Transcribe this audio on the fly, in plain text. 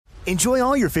Enjoy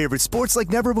all your favorite sports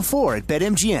like never before at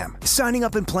BetMGM. Signing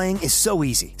up and playing is so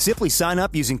easy. Simply sign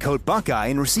up using code Buckeye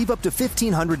and receive up to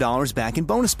 $1,500 back in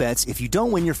bonus bets if you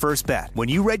don't win your first bet. When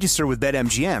you register with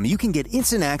BetMGM, you can get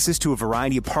instant access to a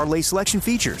variety of parlay selection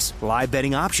features, live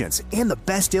betting options, and the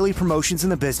best daily promotions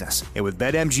in the business. And with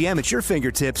BetMGM at your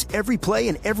fingertips, every play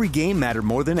and every game matter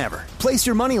more than ever. Place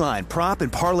your moneyline, prop,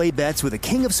 and parlay bets with the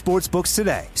king of sportsbooks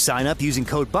today. Sign up using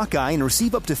code Buckeye and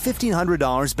receive up to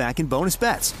 $1,500 back in bonus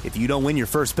bets if you don't win your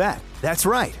first bet. That's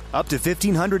right, up to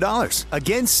 $1,500.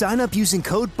 Again, sign up using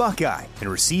code Buckeye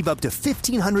and receive up to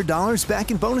 $1,500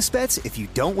 back in bonus bets if you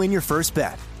don't win your first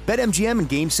bet. BetMGM and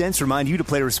GameSense remind you to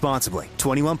play responsibly.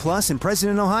 21 plus and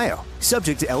present in Ohio.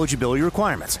 Subject to eligibility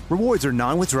requirements. Rewards are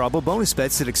non-withdrawable bonus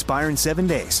bets that expire in 7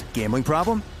 days. Gambling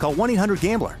problem? Call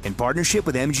 1-800-GAMBLER in partnership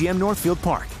with MGM Northfield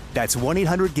Park. That's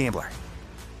 1-800-GAMBLER.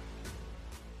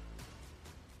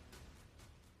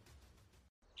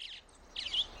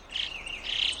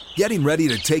 Getting ready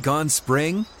to take on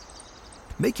spring?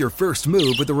 Make your first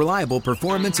move with the reliable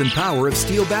performance and power of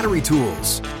Steel battery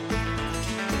tools.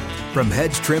 From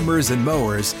hedge trimmers and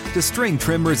mowers to string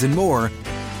trimmers and more,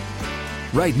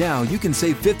 right now you can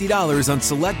save $50 on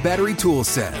select battery tool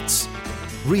sets.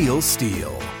 Real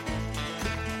Steel.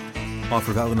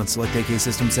 Offer valid on select AK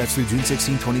system sets through June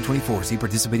 16, 2024. See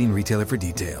participating retailer for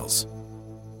details.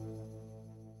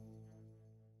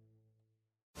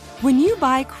 When you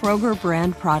buy Kroger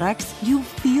brand products, you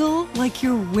feel like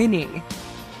you're winning.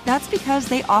 That's because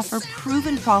they offer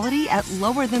proven quality at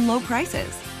lower than low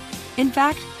prices. In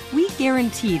fact, we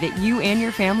guarantee that you and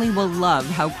your family will love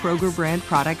how Kroger brand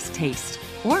products taste,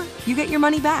 or you get your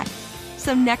money back.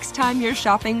 So next time you're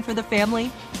shopping for the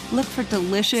family, look for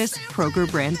delicious Kroger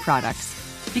brand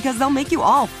products, because they'll make you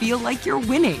all feel like you're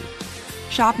winning.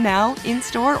 Shop now,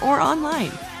 in-store, or online.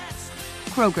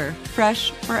 Kroger, fresh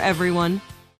for everyone.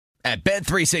 At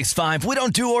Bet365, we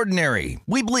don't do ordinary.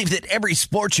 We believe that every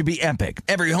sport should be epic.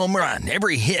 Every home run,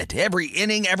 every hit, every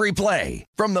inning, every play.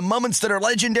 From the moments that are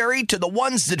legendary to the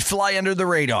ones that fly under the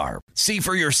radar. See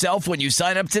for yourself when you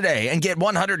sign up today and get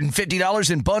 $150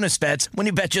 in bonus bets when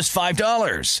you bet just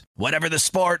 $5. Whatever the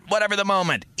sport, whatever the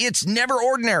moment, it's never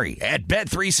ordinary at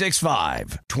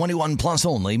Bet365. 21 plus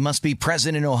only. Must be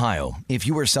present in Ohio. If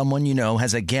you or someone you know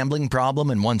has a gambling problem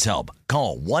and wants help,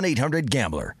 call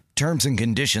 1-800-GAMBLER. Terms and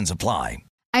conditions apply.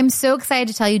 I'm so excited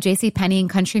to tell you JCPenney and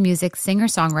country music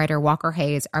singer-songwriter Walker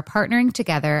Hayes are partnering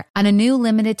together on a new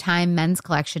limited-time men's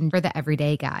collection for the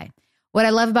everyday guy. What I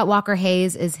love about Walker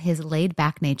Hayes is his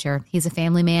laid-back nature. He's a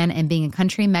family man, and being a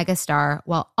country megastar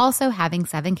while also having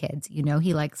 7 kids, you know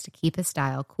he likes to keep his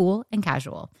style cool and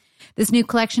casual. This new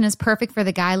collection is perfect for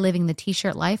the guy living the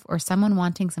t-shirt life or someone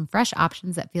wanting some fresh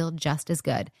options that feel just as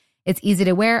good. It's easy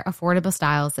to wear, affordable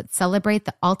styles that celebrate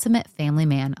the ultimate family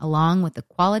man, along with the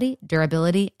quality,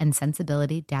 durability, and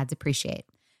sensibility dads appreciate.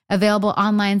 Available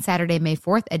online Saturday, May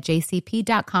 4th at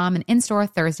jcp.com and in-store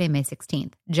Thursday, May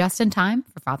 16th. Just in time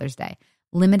for Father's Day.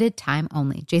 Limited time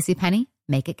only. JCPenney,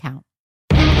 make it count.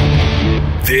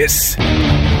 This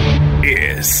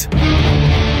is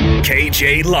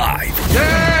KJ Live.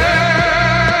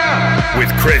 Yeah!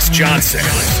 With Chris Johnson.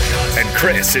 And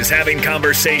Chris is having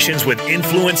conversations with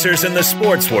influencers in the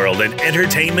sports world and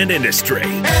entertainment industry.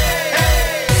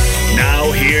 Now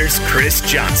here's Chris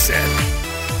Johnson.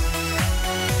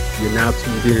 You're now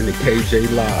tuned in to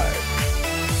KJ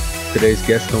Live. Today's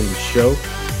guest on the show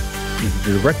is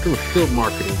the Director of Field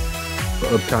Marketing for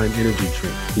Uptime Energy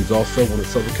Drink. He's also one of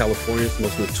Southern California's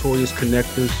most notorious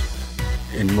connectors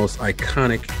and most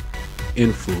iconic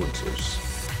influencers.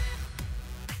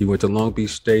 He went to Long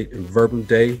Beach State and Verbum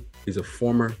Day. He's a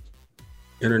former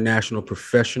international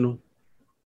professional.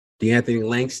 DeAnthony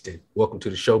Langston, welcome to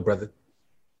the show, brother.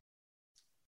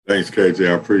 Thanks, KJ.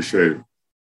 I appreciate it.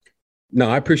 No,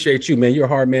 I appreciate you, man. You're a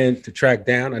hard man to track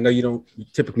down. I know you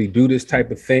don't typically do this type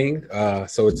of thing,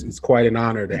 so it's quite an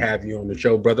honor to have you on the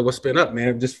show, brother. What's been up,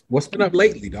 man? Just what's been up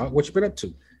lately, dog? What you been up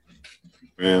to?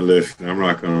 Man, listen, I'm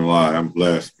not going to lie. I'm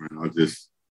blessed, man. I'm just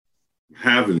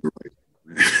having it right now.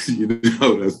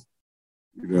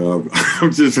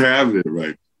 I'm just having it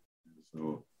right.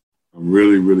 So I'm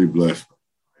really, really blessed.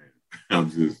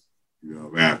 I'm just,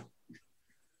 I'm happy.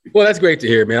 Well, that's great to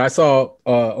hear, man. I saw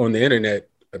on the internet,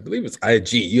 I believe it's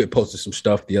IG, you had posted some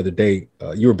stuff the other day.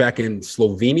 You were back in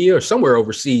Slovenia or somewhere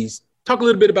overseas. Talk a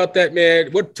little bit about that,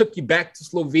 man. What took you back to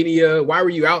Slovenia? Why were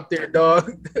you out there,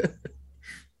 dog?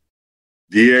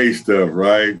 DA stuff,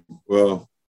 right? Well,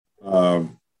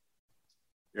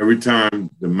 every time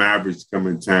the Mavericks come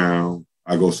in town,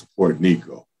 I go support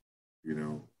Nico,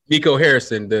 Nico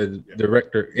Harrison, the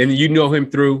director. And you know him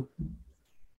through?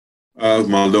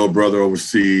 My little brother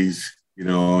overseas,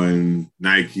 and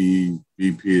Nike,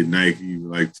 VP at Nike,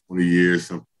 like 20 years,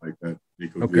 something like that.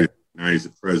 Nico did. Now he's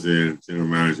the president, general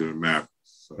manager of the Mavericks.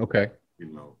 So, okay.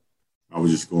 I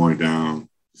was just going down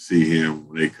to see him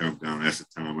when they come down. That's the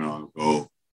time I'll go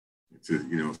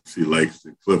to, see Lakers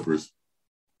and Clippers.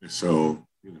 And so,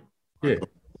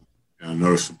 I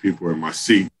noticed some people were in my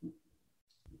seat.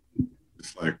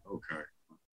 It's like, okay,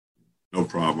 no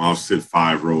problem. I'll sit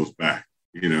 5 rows back.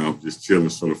 I'm just chilling.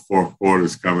 So the fourth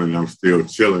quarter's coming and I'm still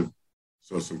chilling.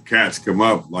 So some cats come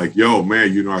up like, yo,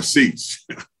 man, our seats.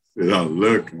 I said, oh,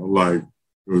 look. I'm like,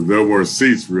 there were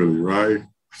seats really, right?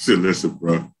 I said, listen,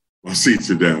 bro, my seats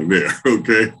are down there,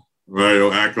 okay? Right?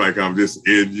 Don't act like I'm just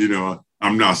in,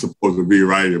 I'm not supposed to be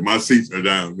right here. My seats are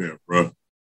down there, bro.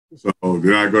 So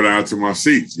then I go down to my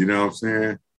seats, you know what I'm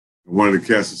saying? And one of the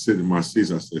cats is sitting in my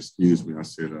seats. I said, excuse me. I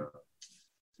said,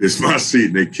 it's my seat.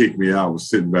 And they kicked me out. I was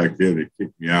sitting back there. They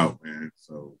kicked me out, man.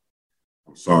 So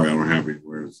I'm sorry, I don't have any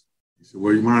words. He said,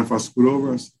 well, you mind if I scoot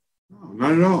over? I said, no,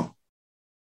 not at all.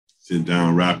 Sitting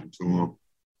down, rapping to him.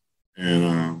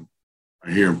 And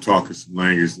I hear him talking some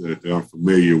language that I'm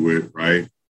familiar with, right?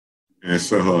 And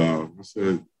so I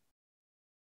said,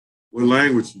 what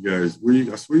language you guys, where you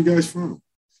guys from?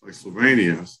 It's like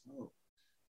Slovenia. I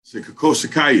said,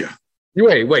 Kokošakaya.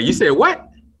 Wait, you said what?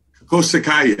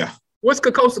 Kokošakaya. What's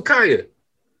Kokošakaya?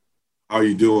 How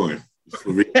you doing?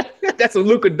 That's some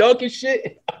Luka Doncic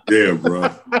shit. Yeah, bro.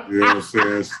 You know what I'm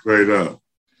saying? Straight up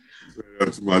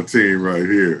to my team right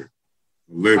here.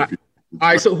 Olympia. All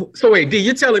right, so wait, D,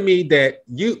 you're telling me that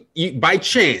you by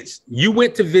chance you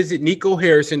went to visit Nico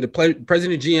Harrison, the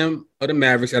president GM of the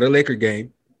Mavericks, at a Laker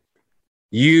game.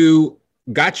 You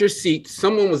got your seat.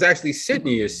 Someone was actually sitting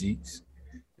in your seats.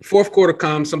 Fourth quarter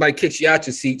comes, somebody kicks you out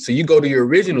your seat, so you go to your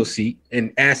original seat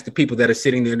and ask the people that are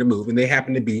sitting there to move, and they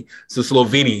happen to be some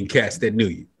Slovenian cats that knew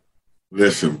you.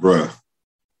 Listen, bro.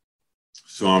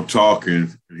 So I'm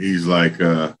talking, and he's like,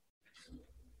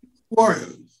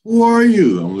 who are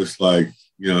you? I'm just like,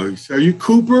 he said, are you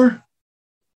Cooper?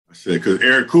 I said, because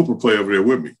Eric Cooper played over there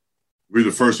with me. We're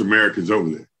the first Americans over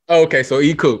there. Oh, okay, so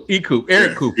Eric Cooper. E.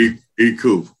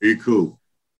 Coop.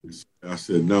 I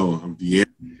said, no, I'm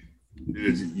De'Anthony.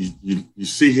 You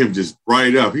see him just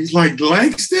bright up. He's like,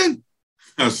 Langston?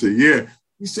 I said, yeah.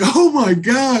 He said, oh, my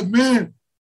God, man.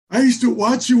 I used to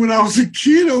watch you when I was a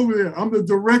kid over there. I'm the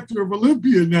director of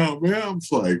Olympia now, man. I'm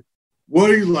just like, what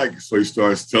are you like? So he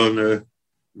starts telling the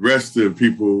rest of the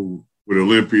people with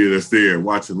Olympia that's there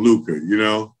watching Luka,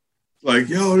 Like,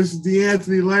 yo, this is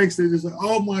De'Anthony Langston. It's like,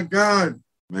 oh, my God.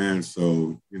 Man,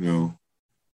 so,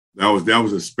 that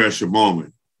was a special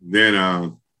moment. Then,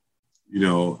 I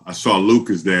saw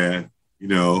Luka's dad,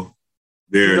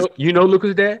 there's... You know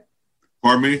Luka's dad?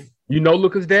 Pardon me? You know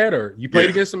Luka's dad, or you played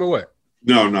against him or what?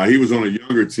 No, he was on a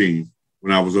younger team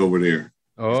when I was over there.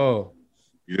 Oh.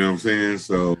 You know what I'm saying?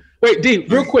 So... Wait, D,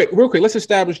 real quick, let's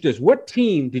establish this. What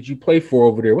team did you play for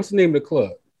over there? What's the name of the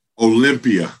club?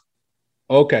 Olympia.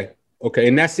 Okay,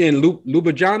 and that's in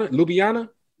Ljubljana?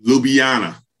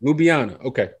 Ljubljana,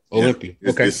 okay. Olympia,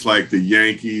 okay. It's like the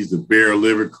Yankees, the Bayer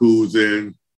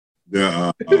Leverkusen,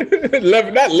 the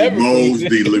Limoges.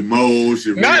 The Limoges.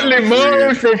 Not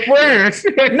Limoges from France.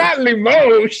 Not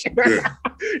Limoges.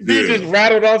 He just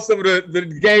rattled off some of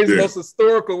the game's most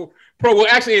historical pro. Well,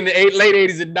 actually, in the late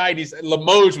 80s and 90s,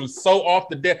 Limoges was so off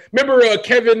the deck. Remember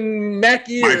Kevin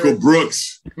Mackey? Michael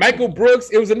Brooks.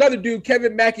 It was another dude,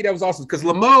 Kevin Mackey, that was awesome. Because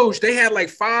Limoges, they had like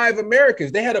 5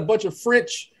 Americans. They had a bunch of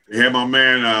French. They had my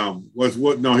man,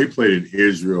 he played in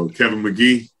Israel, Kevin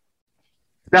McGee.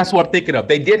 That's what I'm thinking of.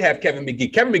 They did have Kevin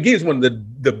McGee. Kevin McGee is one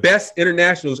of the best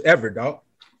internationals ever, dog.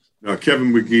 No,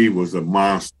 Kevin McGee was a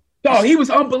monster. Dog, he was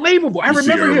unbelievable. I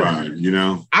remember him.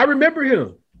 I remember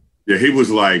him. Yeah, he was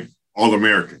like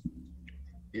All-American.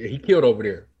 Yeah, he killed over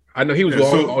there. I know he was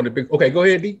on the big. Okay, go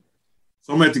ahead, D.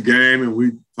 So I'm at the game and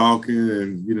we talking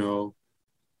and and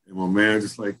my man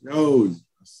just like,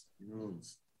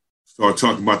 start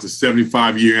talking about the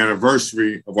 75-year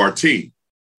anniversary of our team,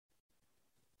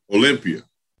 Olympia.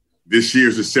 This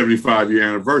year's the 75-year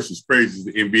anniversary. It's crazy.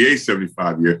 It's the NBA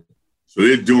 75-year. So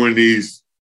they're doing these,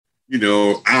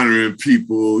 honoring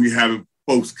people. You having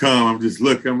folks come. I'm just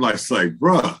looking. I'm like,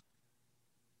 bruh.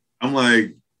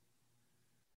 I'm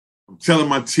telling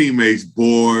my teammates,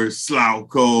 Boris,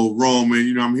 Slavko,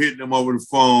 Roman, I'm hitting them over the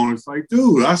phone. It's like,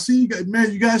 dude, I see you guys,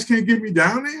 man, you guys can't get me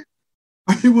down there?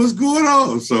 I mean, what's going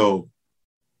on? So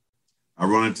I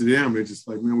run into them. They're just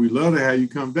like, man, we love to have you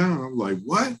come down. I'm like,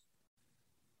 what?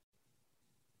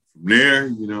 From there,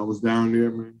 I was down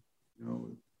there, man.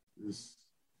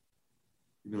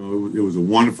 It was a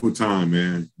wonderful time,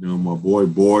 man. My boy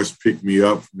Boris picked me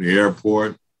up from the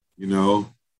airport,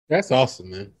 That's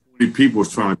awesome, man. people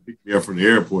was trying to pick me up from the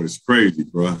airport. It's crazy,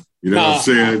 bro. You know what I'm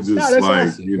saying? Just that's like,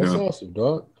 awesome. you know. That's awesome,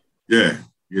 dog. Yeah,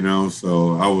 you know,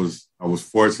 so I was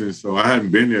fortunate. So I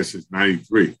hadn't been there since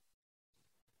 93.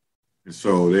 And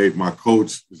so my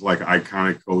coach is like an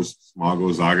iconic coach,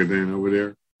 Smago Zagadan over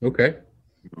there. Okay.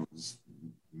 You know,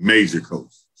 major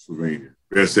coach, Slovenia.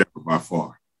 Best ever by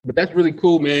far. But that's really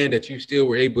cool, man, that you still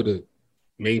were able to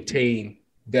maintain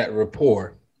that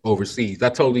rapport overseas. I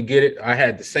totally get it. I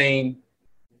had the same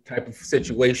type of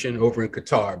situation over in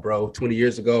Qatar, bro. 20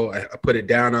 years ago, I put it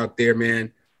down out there,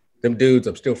 man. Them dudes,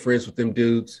 I'm still friends with them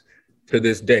dudes to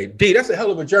this day. D, that's a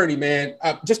hell of a journey, man.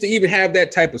 Just to even have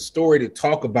that type of story to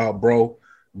talk about, bro.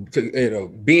 To,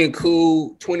 being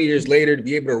cool 20 years later, to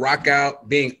be able to rock out,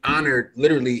 being honored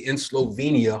literally in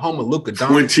Slovenia, home of Luka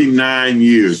Doncic. 29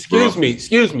 years,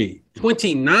 Excuse me.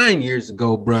 29 years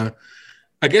ago, bro.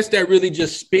 I guess that really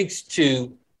just speaks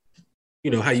to,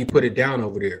 how you put it down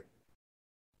over there.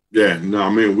 Yeah, no, I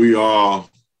mean, we all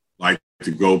like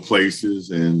to go places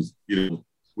and,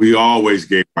 we always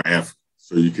gave our effort.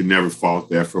 So you can never fault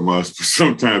that from us. But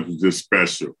sometimes it's just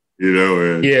special,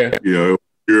 and,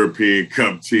 European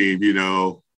Cup team,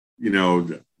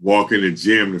 walk in the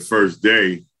gym the first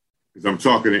day, because I'm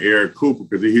talking to Eric Cooper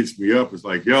because he hits me up. It's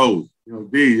like, yo,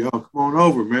 D, come on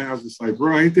over, man. I was just like,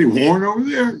 bro, ain't they warm over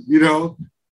there?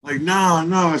 Like, nah.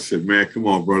 I said, man, come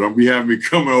on, bro. Don't be having me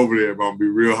coming over there, but I'm going to be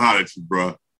real hot at you,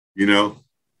 bro. And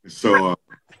so,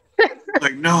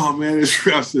 like, no, man.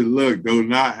 I said, look, do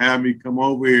not have me come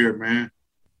over here, man.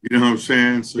 You know what I'm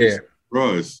saying? So, yeah.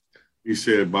 Bro, he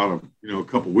said about a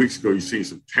couple of weeks ago, you seen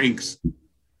some tanks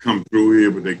come through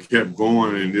here, but they kept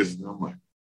going and this. And I'm like,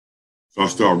 so I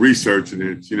started researching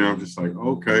it. I'm just like,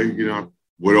 okay,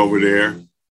 went over there.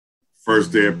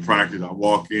 First day of practice, I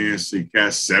walk in, see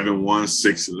cats 7'1",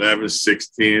 6'11",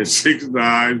 6'10",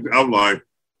 6'9". I'm like,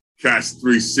 cats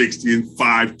 360 and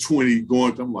 520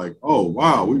 going. I'm like, oh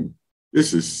wow,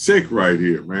 this is sick right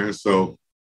here, man. So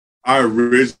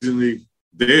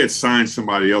they had signed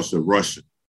somebody else, a Russian,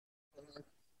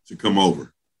 to come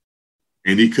over,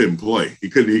 and he couldn't play. He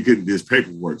couldn't do his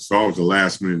paperwork. So I was the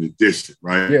last minute addition,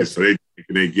 right? Yeah. So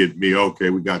they get me.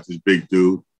 Okay, we got this big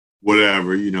dude. Whatever,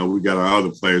 we got our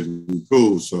other players. We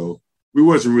cool. So we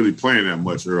wasn't really playing that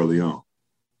much early on.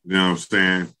 You know what I'm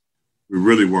saying? We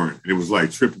really weren't. And it was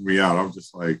like tripping me out. I was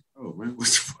just like, oh man, what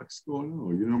the fuck's going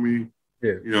on? You know what I mean?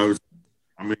 Yeah.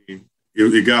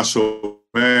 It got so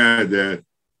bad that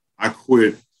I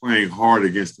quit playing hard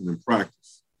against them in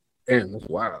practice. Damn, that's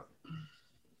wild.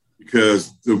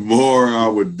 Because the more I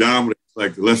would dominate,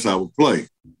 like the less I would play.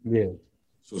 Yeah.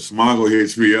 So Smago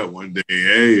hits me up one day.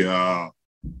 Hey,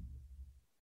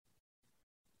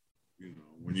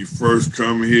 when you first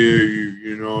come here,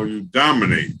 you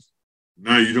dominate.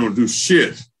 Now you don't do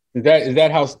shit. Is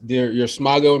that how your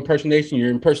Smago impersonation?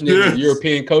 You're impersonating the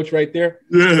European coach right there.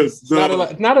 Yes,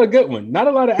 not a good one. Not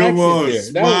a lot of accent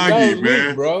there. That was man,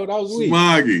 weak, bro. That was weak.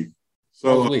 Smoggy.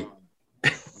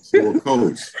 So,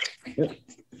 coach,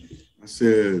 I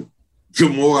said, the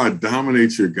more I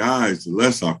dominate your guys, the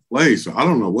less I play. So I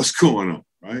don't know what's going on,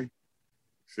 right? I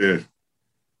said,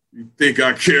 you think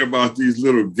I care about these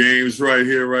little games right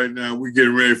here, right now? We're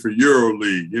getting ready for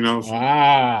EuroLeague, So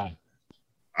I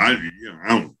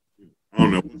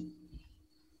don't know.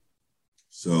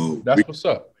 So that's what's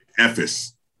up.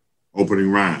 Efes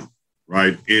opening round,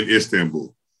 right, in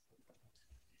Istanbul.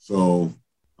 So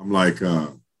I'm like,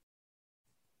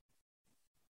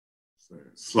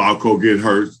 Slavko get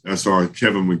hurt. That's our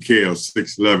Kevin McHale,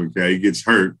 6'11" guy. He gets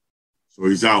hurt. So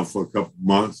he's out for a couple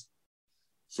months.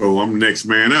 So I'm the next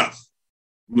man up.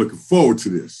 I'm looking forward to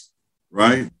this,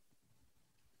 right?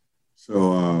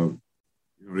 So,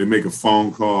 they make a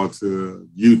phone call to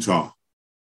Utah.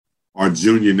 Our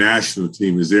junior national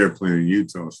team is there playing in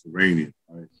Utah, Slovenia,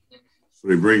 right? So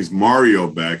they brings Mario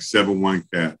back, 7'1"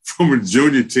 cat, from a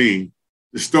junior team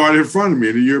to start in front of me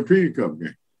in the European Cup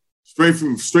game. Straight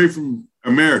from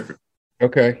America.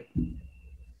 Okay.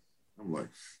 I'm like,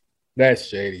 that's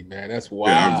shady, man. That's wild.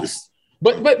 Yeah, I'm just.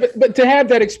 But to have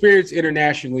that experience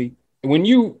internationally, when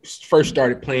you first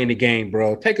started playing the game,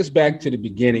 bro, take us back to the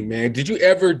beginning, man. Did you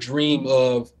ever dream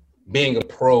of being a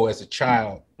pro as a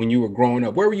child when you were growing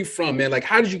up? Where were you from, man? Like,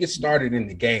 how did you get started in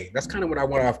the game? That's kind of what I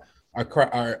want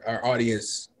our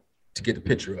audience to get the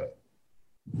picture of.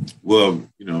 Well,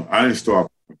 I didn't start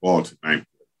playing ball till ninth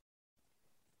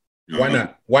grade. Why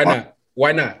not? Why not?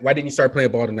 Why not? Why didn't you start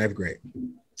playing ball in ninth grade?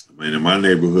 I mean, in my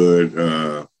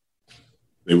neighborhood,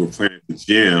 they were playing at the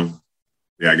gym.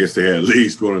 Yeah, I guess they had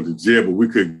leagues going to the gym, but we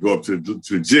couldn't go up to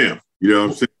the gym. You know what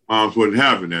I'm saying? Moms wasn't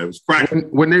having that. It was cracking.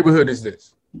 What neighborhood is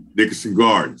this? Nickerson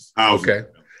Gardens. Housing. Okay.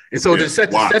 And so to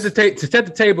set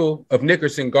the table of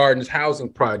Nickerson Gardens housing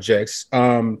projects,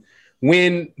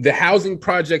 when the housing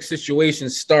project situation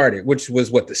started, which was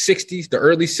what, the 60s, the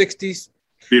early 60s?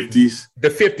 50s. The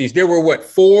 50s. There were what,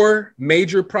 4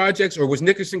 major projects, or was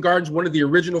Nickerson Gardens one of the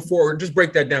original 4? Or just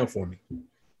break that down for me.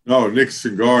 No,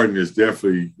 Nickerson Garden is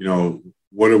definitely,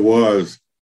 what it was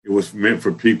meant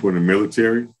for people in the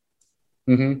military.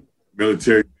 Mm-hmm.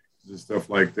 Military and stuff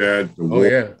like that.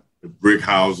 The brick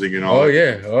housing and all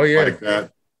like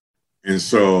that. And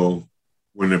so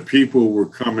when the people were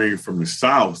coming from the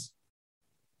South,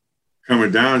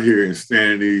 coming down here and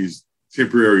staying in these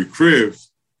temporary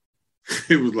cribs,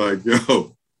 it was like,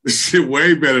 yo, this shit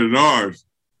way better than ours,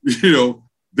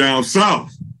 down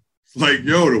South. It's like,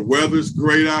 yo, the weather's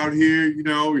great out here,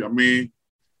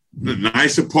 the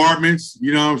nice apartments,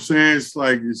 you know what I'm saying? It's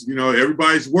like,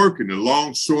 everybody's working, the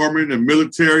longshoremen, the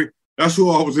military, that's who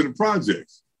all was in the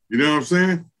projects. You know what I'm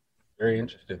saying? Very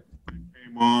interesting.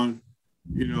 Came on,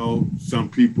 some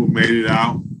people made it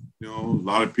out. A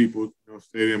lot of people,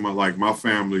 stayed in my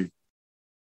family.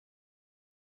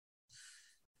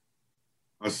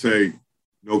 I say,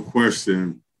 no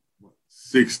question,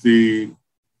 60,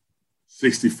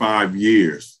 65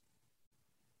 years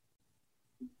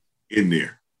in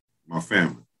there. My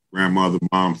family, grandmother,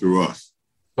 mom, through us.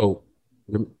 So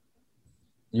the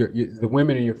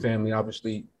women in your family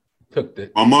obviously took the.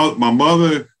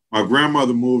 My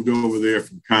grandmother moved over there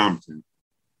from Compton.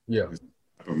 Yeah.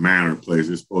 A manor place.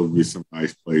 It's supposed to be some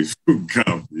nice place from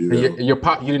Compton. Your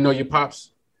pop, you didn't know your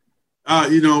pops?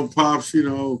 Pops,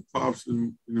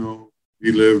 and,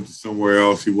 he lived somewhere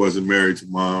else. He wasn't married to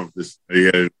mom. He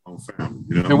had his own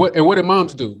family, And what did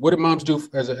moms do? What did moms do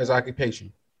as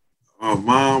occupation?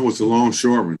 Mom was a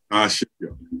longshoreman,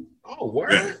 shipyard. Oh,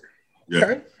 word.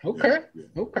 Yeah. Okay.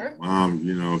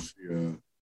 Mom,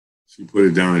 she put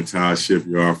it down at Ty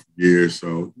Shipyard for years.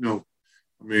 So,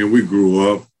 we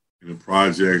grew up in the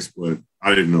projects, but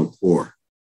I didn't know poor.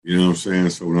 You know what I'm saying?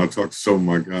 So when I talk to some of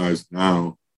my guys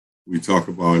now, we talk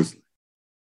about it.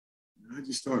 I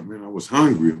just thought, man, I was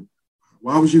hungry.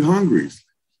 Why was you hungry?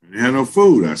 I had no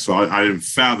food. So I didn't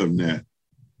fathom that,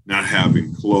 not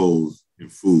having clothes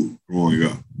and food growing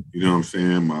up. You know what I'm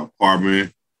saying? My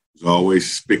apartment was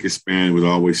always spick and span. It was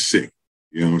always sick.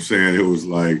 You know what I'm saying? It was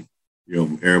like,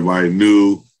 everybody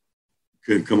knew,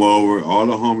 couldn't come over. All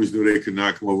the homies knew they could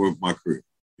not come over with my crib.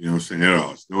 You know what I'm saying? At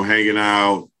all. No hanging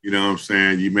out. You know what I'm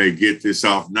saying? You may get this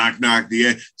off. Knock,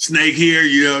 Snake here.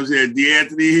 You know what I'm saying?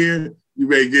 D'Anthony here. You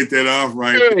may get that off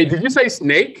right. Wait, did you say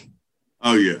Snake?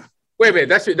 Oh, yeah. Wait a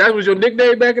minute. That was your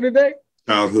nickname back in the day?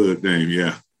 Childhood name,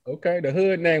 yeah. Okay, the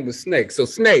hood name was Snake. So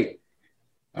Snake.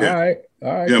 Yeah. All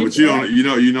right. Yeah, but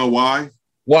you know why?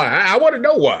 Why? I want to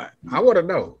know why. I want to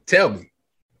know. Tell me.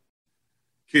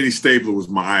 Kenny Stabler was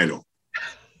my idol.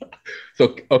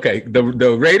 So, okay, the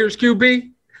Raiders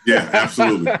QB? Yeah,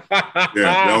 absolutely. Yeah,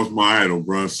 that was my idol,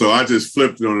 bro. So I just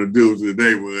flipped it on the dudes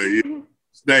today.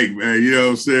 Snake, man, you know what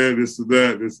I'm saying? This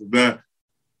and that.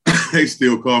 They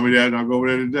still call me that, and I go over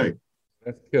there today.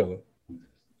 That's killer.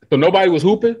 So nobody was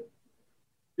hooping?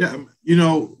 Yeah,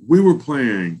 we were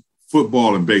playing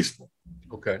football and baseball.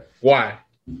 Okay. Why?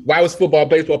 Why was football,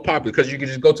 baseball popular? Because you could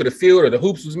just go to the field, or the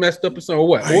hoops was messed up or something, or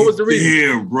what? What was the reason?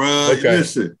 Yeah, bro. Okay.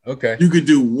 Listen. Okay. You could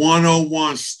do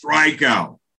 101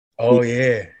 strikeout. Oh,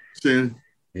 yeah. See?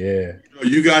 Yeah.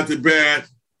 You got the bat,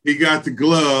 he got the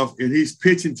glove, and he's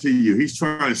pitching to you. He's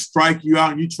trying to strike you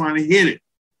out, and you're trying to hit it.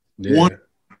 Yeah.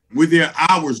 We're there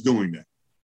hours doing that.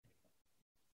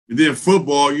 And then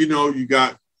football, you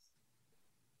got,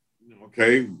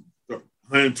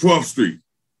 112th Street,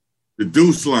 the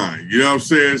deuce line. You know what I'm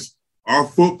saying? It's our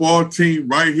football team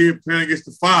right here playing against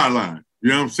the fire line. You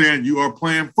know what I'm saying? You are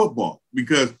playing football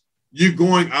because you're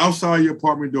going outside your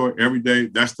apartment door every day.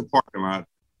 That's the parking lot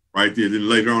right there. Then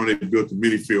later on, they built the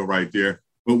mini field right there.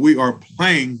 But we are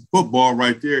playing football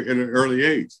right there at an early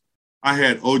age. I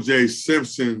had O.J.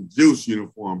 Simpson juice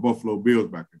uniform, Buffalo Bills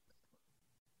back then.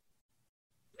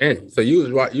 And so you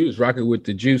was rocking with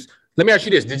the juice. Let me ask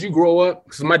you this: did you grow up?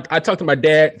 Because I talked to my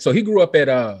dad. So he grew up at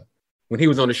when he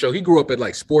was on the show. He grew up at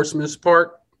like Sportsman's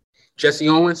Park, Jesse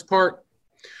Owens Park,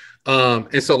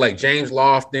 and so like James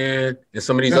Lofton and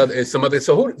some of these other.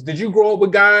 So did you grow up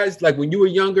with guys like when you were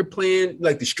younger playing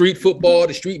like the street football,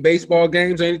 the street baseball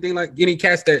games, or anything like any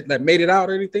cats that made it out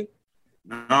or anything?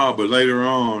 No, but later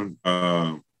on,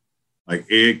 like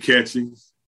Ed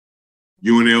Catchings,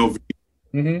 UNLV,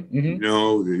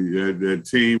 the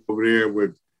team over there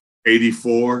with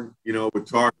 84, with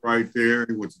Tark right there.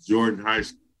 He went to Jordan High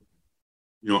School.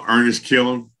 Ernest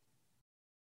Killam,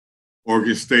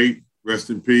 Oregon State, rest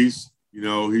in peace.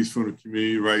 He's from the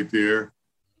community right there.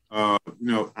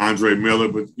 Andre Miller,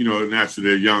 but, naturally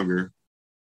they're younger.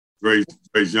 Dre's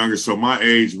younger. So my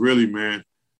age really, man,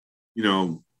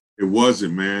 it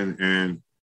wasn't, man. And,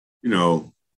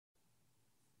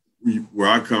 where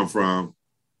I come from,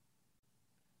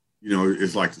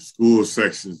 it's like the school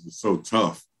sections are so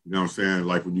tough. You know what I'm saying?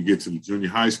 Like when you get to the junior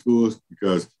high schools,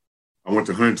 because I went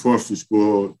to 112th Street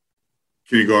School,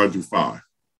 kindergarten through 5.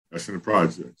 That's in the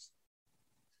projects.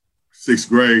 6th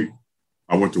grade,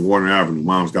 I went to Warner Avenue.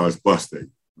 Mom's got us bus day.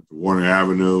 Went to Warner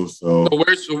Avenue. So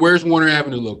where's Warner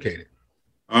Avenue located?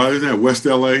 Isn't that West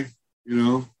LA?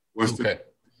 Okay.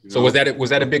 So was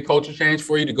that a big culture change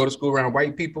for you to go to school around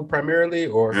white people primarily,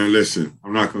 or? And listen,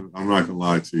 I'm not gonna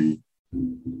lie to you.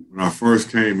 When I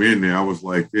first came in there, I was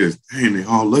like this. Dang, they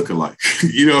all look alike.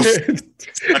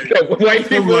 White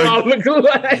people all look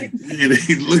alike. Yeah,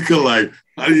 they look alike.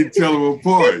 How do you tell them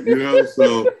apart?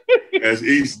 So as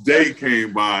each day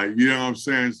came by, you know what I'm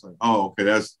saying? It's like, oh, okay,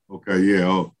 that's okay, yeah,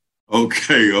 oh,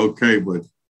 okay. But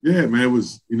yeah, man, it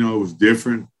was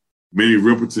different. Minnie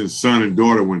Riperton's son and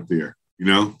daughter went there,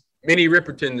 Minnie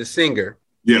Riperton, the singer.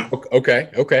 Yeah. Okay.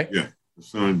 Yeah. The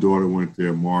son and daughter went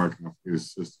there, Mark, and I forget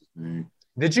his sister's name.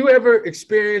 Did you ever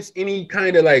experience any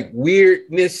kind of like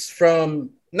weirdness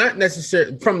from, not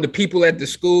necessarily from the people at the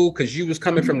school, because you was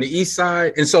coming from the East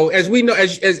Side? And so as we know,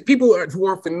 as people who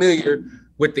aren't familiar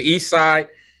with the East Side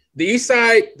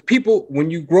people,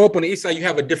 when you grow up on the East Side, you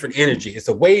have a different energy. It's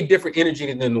a way different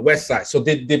energy than the West Side. So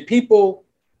did people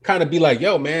kind of be like,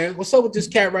 yo, man, what's up with this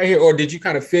cat right here? Or did you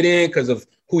kind of fit in because of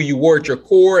who you were at your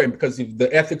core and because of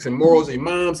the ethics and morals your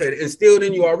moms had instilled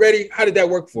in you already? How did that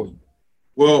work for you?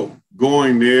 Well,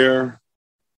 going there,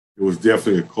 it was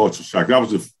definitely a culture shock. I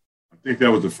think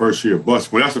that was the first year of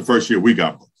bus. Well, that's the first year we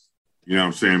got bus. You know what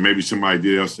I'm saying? Maybe somebody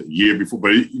did us a year before,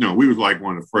 but we was like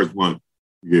one of the first ones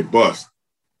to get bus.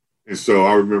 And so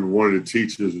I remember one of the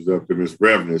teachers was up there, Miss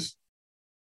Revness.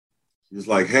 She was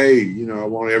like, hey, I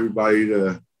want everybody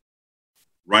to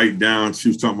write down. She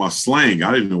was talking about slang.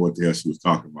 I didn't know what the hell she was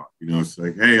talking about. It's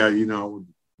like, hey,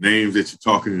 names that you're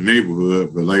talking in the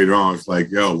neighborhood, but later on it's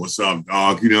like, yo, what's up,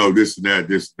 dog? This and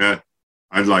that.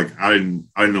 I didn't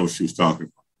know what she was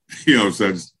talking about.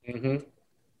 So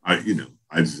I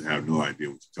just have no idea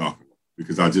what you're talking about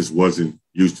because I just wasn't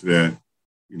used to that.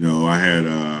 I had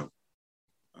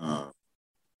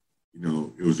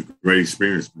it was a great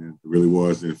experience, man. It really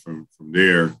was. And from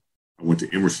there, I went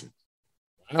to Emerson.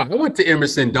 I went to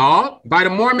Emerson, dog, by the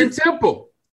Mormon Temple.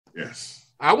 Yes.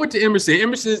 I went to Emerson.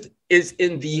 Emerson is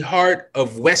in the heart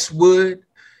of Westwood.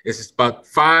 It's about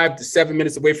 5 to 7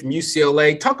 minutes away from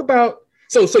UCLA. Talk about,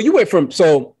 so you went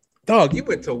you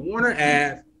went to Warner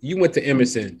Ave, you went to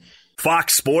Emerson.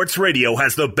 Fox Sports Radio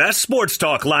has the best sports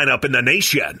talk lineup in the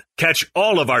nation. Catch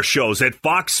all of our shows at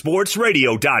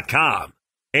foxsportsradio.com.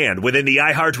 And within the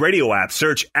iHeartRadio app,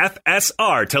 search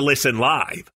FSR to listen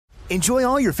live. Enjoy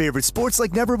all your favorite sports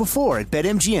like never before at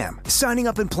BetMGM. Signing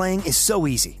up and playing is so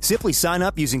easy. Simply sign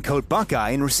up using code Buckeye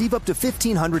and receive up to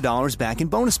 $1,500 back in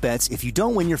bonus bets if you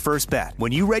don't win your first bet.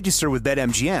 When you register with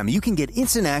BetMGM, you can get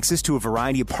instant access to a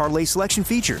variety of parlay selection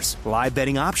features, live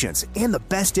betting options, and the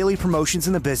best daily promotions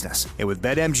in the business. And with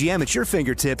BetMGM at your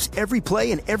fingertips, every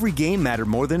play and every game matter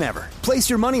more than ever. Place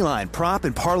your moneyline, prop,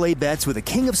 and parlay bets with the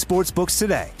king of sportsbooks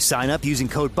today. Sign up using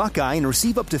code Buckeye and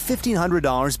receive up to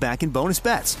 $1,500 back in bonus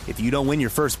bets if you don't win your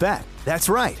first bet. That's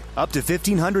right, up to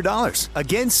 $1,500.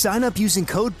 Again, sign up using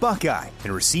code Buckeye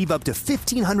and receive up to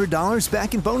 $1,500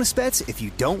 back in bonus bets if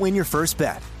you don't win your first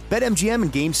bet. BetMGM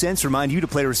and GameSense remind you to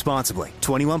play responsibly.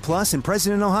 21 plus and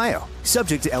present in Ohio.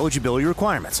 Subject to eligibility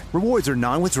requirements. Rewards are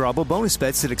non-withdrawable bonus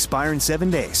bets that expire in 7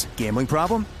 days. Gambling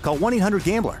problem? Call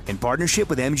 1-800-GAMBLER in partnership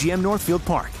with MGM Northfield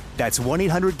Park. That's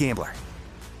 1-800-GAMBLER.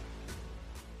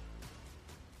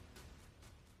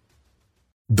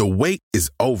 The wait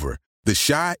is over. The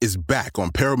Chi is back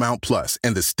on Paramount Plus,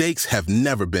 and the stakes have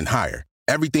never been higher.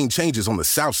 Everything changes on the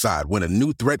South Side when a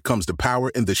new threat comes to power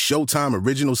in the Showtime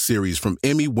original series from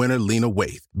Emmy winner Lena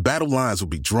Waithe. Battle lines will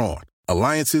be drawn,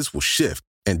 alliances will shift,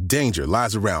 and danger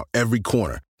lies around every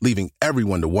corner, leaving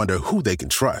everyone to wonder who they can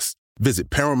trust.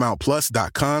 Visit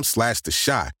ParamountPlus.com/The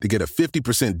Chi to get a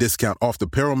 50% discount off the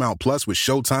Paramount Plus with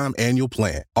Showtime annual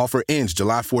plan. Offer ends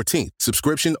July 14th.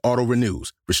 Subscription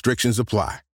auto-renews. Restrictions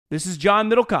apply. This is John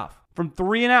Middlecoff from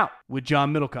 3 and Out with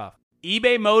John Middlecoff.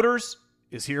 eBay Motors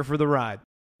is here for the ride.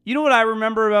 You know what I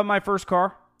remember about my first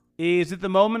car? Is at the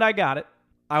moment I got it,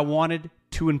 I wanted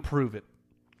to improve it.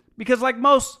 Because like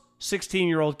most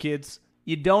 16-year-old kids,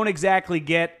 you don't exactly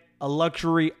get a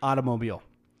luxury automobile.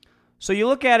 So you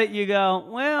look at it, you go,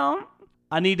 well,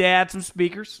 I need to add some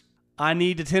speakers. I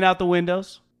need to tint out the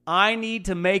windows. I need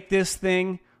to make this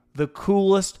thing the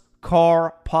coolest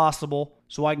car possible.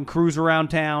 so I can cruise around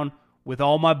town with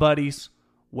all my buddies,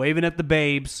 waving at the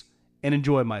babes, and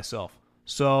enjoy myself.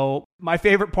 So my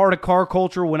favorite part of car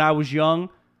culture when I was young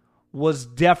was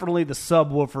definitely the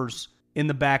subwoofers in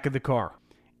the back of the car.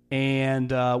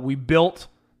 And we built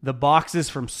the boxes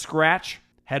from scratch,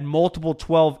 had multiple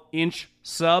 12-inch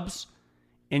subs,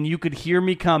 and you could hear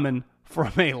me coming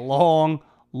from a long,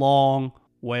 long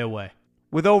way away.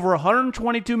 With over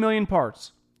 122 million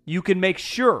parts, you can make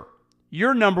sure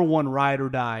your number one ride or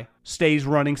die stays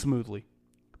running smoothly.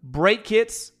 Brake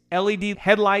kits, LED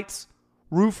headlights,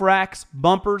 roof racks,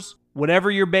 bumpers, whatever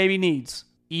your baby needs,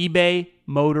 eBay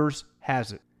Motors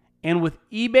has it. And with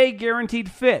eBay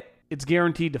Guaranteed Fit, it's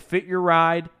guaranteed to fit your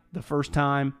ride the first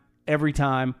time, every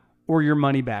time, or your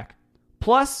money back.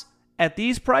 Plus, at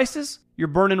these prices, you're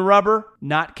burning rubber,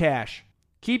 not cash.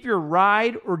 Keep your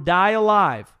ride or die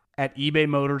alive at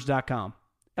ebaymotors.com.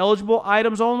 Eligible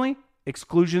items only.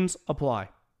 Exclusions apply.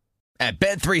 At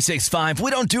Bet365, we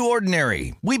don't do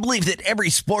ordinary. We believe that every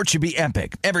sport should be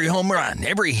epic. Every home run,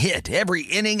 every hit, every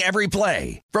inning, every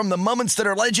play. From the moments that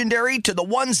are legendary to the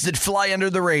ones that fly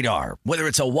under the radar. Whether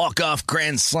it's a walk-off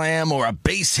grand slam or a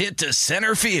base hit to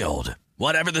center field.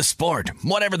 Whatever the sport,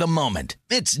 whatever the moment.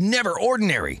 It's never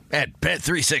ordinary at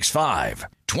Bet365.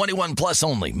 21 plus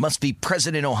only. Must be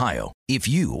present in Ohio. If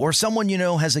you or someone you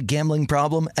know has a gambling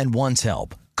problem and wants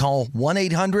help, call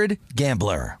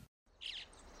 1-800-GAMBLER.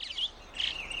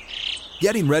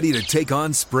 Getting ready to take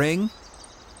on spring?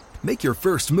 Make your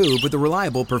first move with the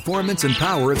reliable performance and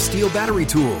power of Steel battery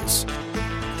tools.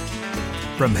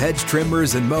 From hedge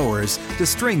trimmers and mowers to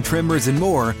string trimmers and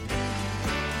more,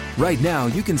 right now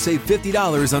you can save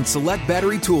 $50 on select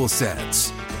battery tool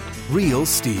sets. Real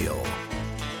Steel.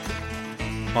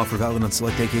 Offer valid on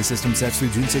select AK system sets through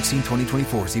June 16,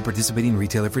 2024. See participating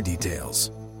retailer for details.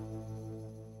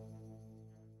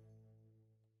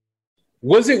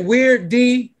 Was it weird,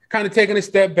 D, kind of taking a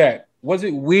step back? Was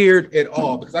it weird at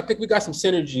all? Because I think we got some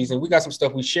synergies and we got some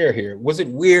stuff we share here. Was it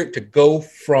weird to go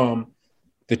from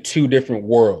the two different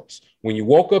worlds? When you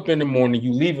woke up in the morning,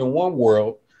 you leave in one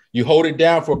world, you hold it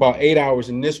down for about 8 hours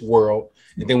in this world,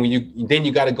 and then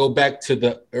you got to go back to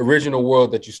the original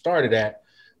world that you started at.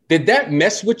 Did that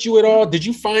mess with you at all? Did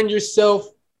you find yourself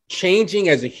changing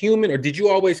as a human, or did you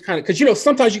always kind of, because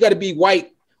sometimes you got to be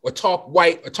white or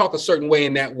talk a certain way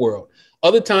in that world.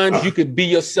 Other times you could be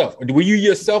yourself. Were you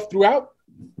yourself throughout?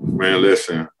 Man,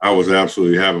 listen, I was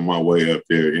absolutely having my way up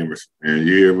there, Emerson. Man,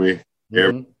 you hear me?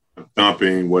 Every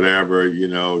thumping, whatever,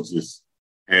 just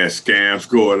had scams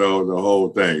going on, the whole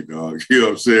thing, dog. You know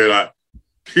what I'm saying?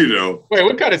 Wait,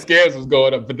 what kind of scams was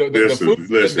going on? The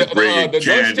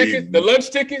lunch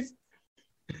tickets?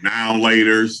 Now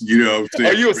laters, you know what I'm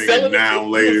saying? Oh, you were selling now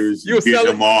laters, you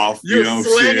getting them off, you know what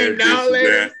I'm saying? Now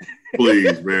laters.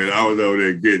 Please, man, I was over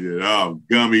there getting it.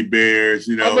 Gummy bears,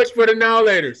 How much for the now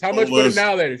laters? How much for the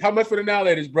now laters? How much for the now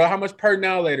laters, bro? How much per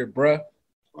now later, bro?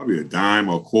 Probably a dime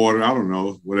or a quarter. I don't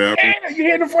know, whatever. Yeah, you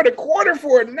hitting for the quarter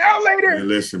for it now later? Man,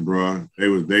 listen, bro,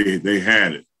 they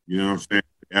had it. You know what I'm saying?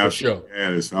 They absolutely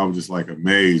had it. So I was just like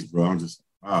amazed, bro. I'm just,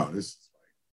 wow, this is like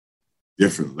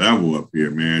different level up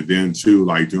here, man. Then too,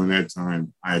 like during that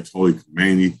time, I had totally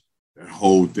Khomeini, that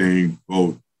whole thing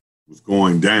both was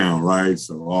going down, right?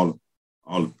 So all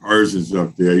the Persians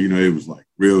up there, it was like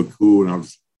real cool. And I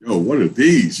was like, yo, what are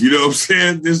these? You know what I'm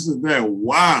saying? This is that.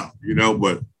 Wow.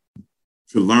 But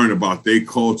to learn about their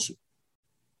culture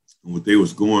and what they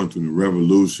was going through, the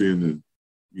revolution and,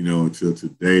 until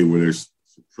today where they're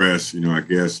suppressed, I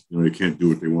guess, they can't do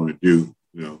what they want to do,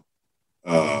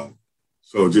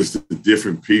 So just the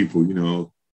different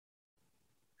people,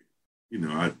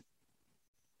 I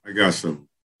got some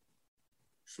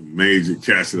major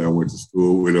cats that I went to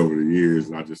school with over the years,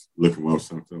 and I just look them up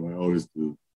sometimes like, oh, this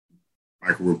dude,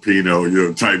 Michael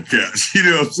Rapino, type cats. You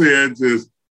know what I'm saying?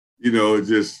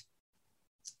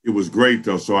 It was great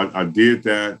though. So I did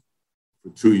that for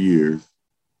 2 years,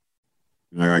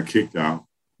 and I got kicked out.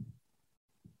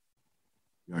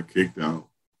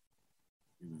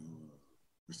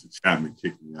 Mr. Chapman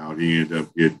kicked me out. He ended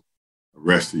up getting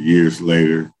arrested years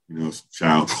later. Some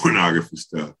child pornography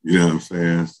stuff. You know what I'm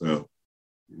saying? So.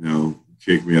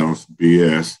 Kicked me out on some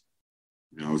BS.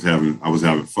 I was having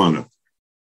fun up there.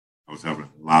 I was having a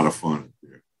lot of fun up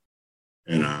there.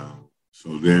 And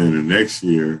so then the next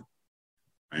year,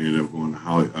 I ended up going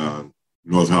to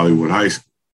North Hollywood High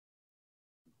School.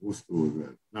 What school was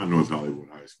that? Not North Hollywood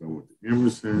High School. I went to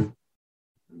Emerson,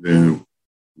 and then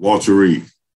Walter Reed.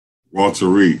 I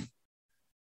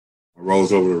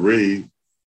rose over to Reed.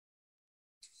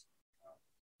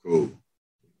 Cool.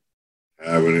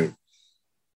 Having it.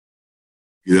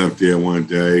 Get up there one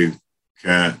day,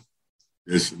 cat,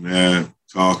 this and that,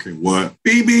 talking, what?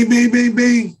 Beep, beep, beep, beep,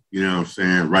 beep. You know what I'm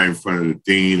saying? Right in front of the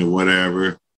dean or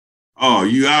whatever. Oh,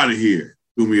 you out of here.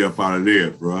 Threw me up out of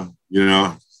there, bro. You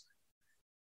know?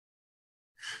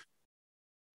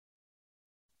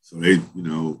 So they, you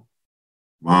know,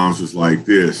 mom's was like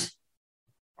this.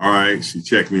 All right, she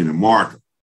checked me in the marker.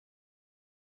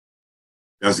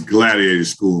 That's a gladiator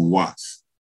school in Watts.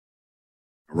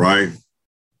 All right?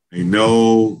 They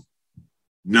know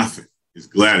nothing. It's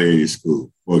gladiator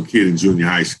school for a kid in junior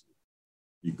high school.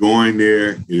 You go in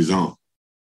there, it is on.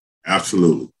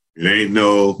 Absolutely. It ain't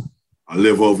no, I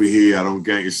live over here, I don't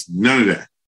gang. It's none of that.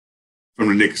 From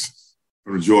the Nickersons,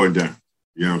 from the Jordan.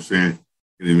 You know what I'm saying?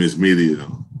 And then Miss Mealy, you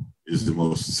know, is the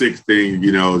most sick thing,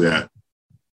 you know, that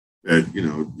you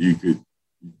know, you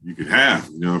could have,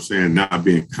 you know what I'm saying, not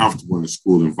being comfortable in the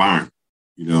school environment.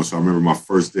 You know, so I remember my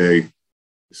first day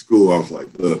at school, I was like,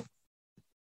 look,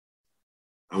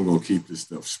 I'm going to keep this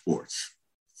stuff sports,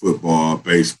 football,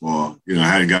 baseball. You know, I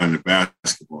hadn't gotten into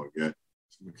basketball yet.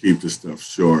 So I'm going to keep this stuff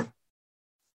short.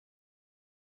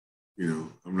 You know,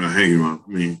 I'm not hanging around.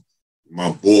 I mean,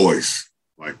 my boys,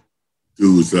 like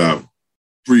dudes that are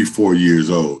 3-4 years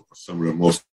old, are some of the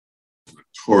most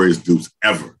notorious dudes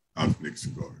ever out of Nick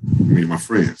Cigar. I mean, my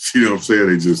friends, you know what I'm saying?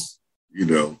 They just, you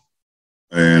know,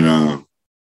 and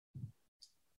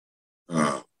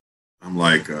I'm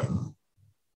like,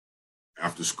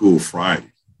 after school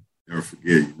Friday, never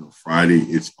forget, you know, Friday,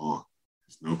 it's on.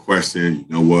 There's no question. You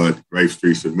know what? The Grape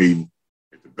Streets are meeting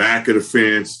at the back of the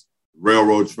fence,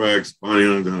 railroad tracks, Bonnie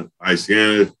under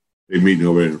Isiana, they're meeting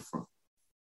over there in the front.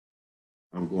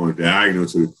 I'm going diagonal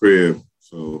to the crib,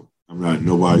 so I'm not in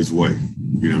nobody's way.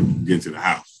 You know, get to the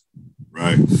house,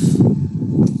 right?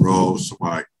 Bro,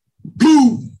 somebody,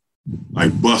 boom,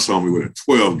 like bust on me with a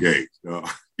 12 gauge. You know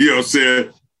what I'm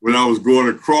saying? When I was going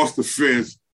across the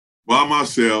fence, by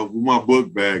myself with my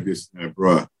book bag, this and that,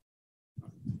 bro.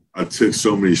 I took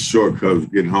so many shortcuts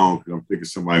getting home because I'm thinking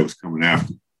somebody was coming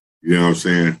after me. You know what I'm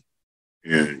saying?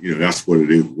 And, you know, that's what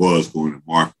it was going to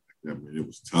market like that, man. It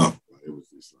was tough. Bro. It was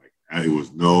just like, it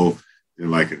was no,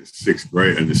 then like in the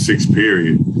sixth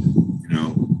period, you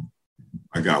know,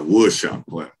 I got wood shop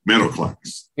class, metal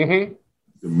class. Mm-hmm.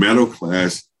 The metal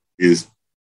class is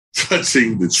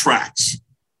touching the tracks,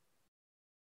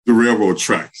 the railroad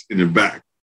tracks in the back.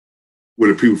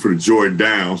 With the people for the Jordan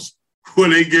Downs when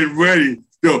they get ready.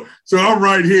 So I'm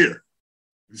right here,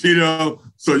 you know.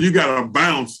 So you got to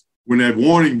bounce when that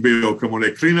warning bell come on,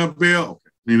 that cleanup bell.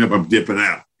 Okay, clean up, I'm dipping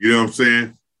out. You know what I'm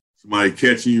saying? Somebody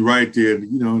catching you right there,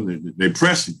 you know, they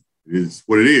pressing you. It's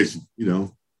what it is, you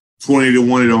know.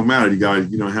 20-1, it don't matter. You got to,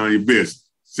 you know, handle your business.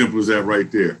 Simple as that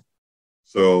right there.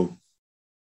 So,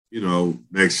 you know,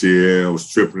 next year I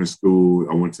was tripping in school.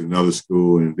 I went to another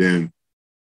school, and then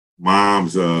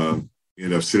mom's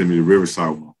ended up sending me to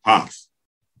Riverside with my pops.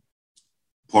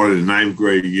 Part of the 9th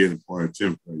grade year and part of the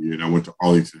 10th grade year, and I went to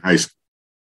Arlington High School.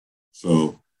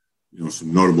 So, you know,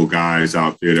 some notable guys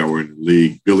out there that were in the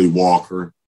league. Billy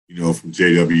Walker, you know, from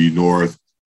JW North,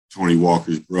 Tony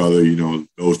Walker's brother, you know,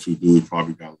 those two dudes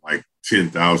probably got like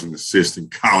 10,000 assists in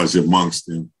college amongst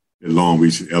them at Long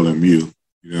Beach and LMU.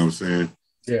 You know what I'm saying?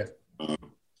 Yeah.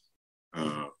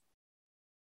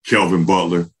 Kelvin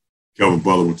Butler. Kelvin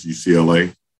Butler went to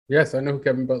UCLA. Yes, I know who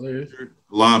Kevin Butler is. A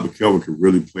lot, but Kelvin could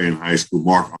really play in high school.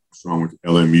 Mark Armstrong went to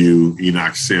LMU,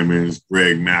 Enoch Simmons,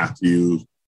 Greg Matthews,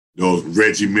 those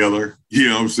Reggie Miller. You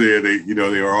know what I'm saying? They, you know,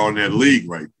 they were all in that league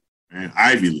right there, man.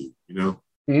 Ivy League, you know?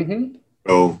 Mm-hmm.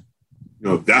 So, you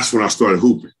know, that's when I started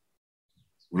hooping.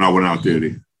 When I went out there,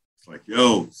 it's like,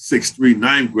 yo, 6'3",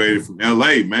 9th grader from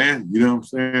LA, man. You know what I'm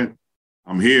saying?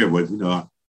 I'm here, but, you know,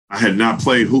 I had not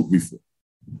played hoop before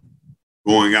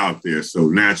going out there. So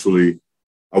naturally,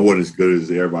 I wasn't as good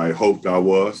as everybody hoped I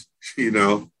was, you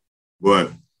know,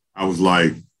 but I was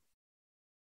like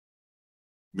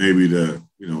maybe the,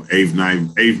 you know, eighth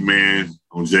man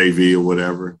on JV or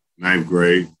whatever, 9th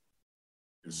grade.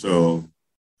 And so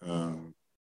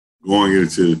going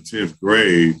into the 10th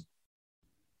grade,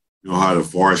 you know how the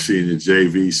varsity and the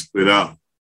JV split up.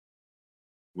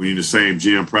 When you're in the same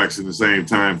gym, practicing at the same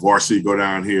time, varsity go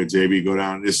down here, JV go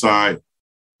down this side.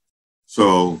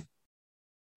 So,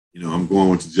 you know, I'm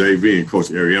going to JV and Coach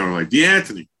Ariano like,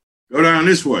 DeAnthony, go down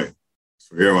this way.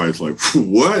 So everybody's like,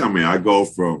 what? I mean, I go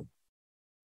from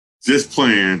just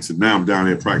playing to now I'm down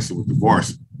there practicing with the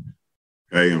varsity.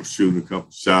 Okay, I'm shooting a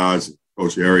couple shots. And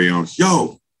Coach Ariano's,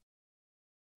 yo,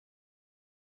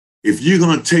 if you're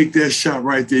going to take that shot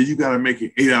right there, you got to make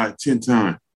it 8 out of 10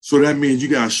 times. So that means you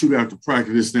got to shoot out the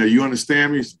practice now. You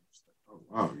understand me? Oh,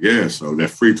 wow, yeah. So that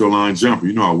free throw line jumper,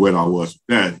 you know how wet I was with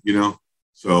that, you know?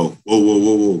 So,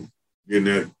 whoa. Getting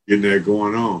that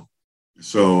going on.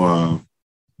 So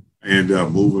I ended up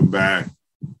moving back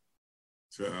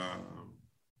to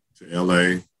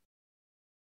LA,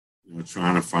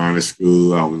 trying to find a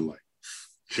school. I was like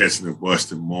catching the bus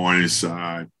to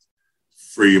Morningside,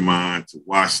 Fremont, to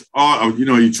Washington.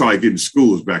 You try to get in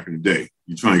schools back in the day.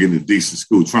 You're trying to get in a decent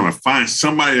school, trying to find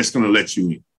somebody that's going to let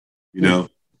you in,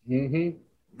 Mm-hmm.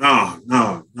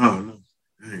 No.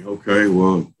 Hey, okay,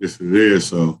 well, this it is.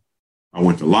 So I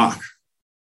went to Locke.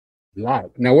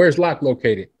 Locke. Now, where's Locke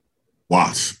located?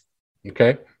 Watts.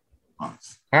 Okay.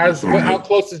 Watts. How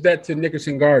close is that to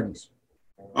Nickerson Gardens?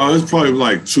 It's probably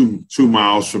like 2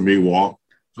 miles from me walk.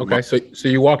 Okay, so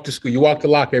you walk to school. You walk to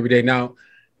Locke every day. Now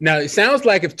it sounds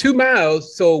like if 2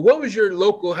 miles. So what was your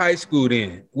local high school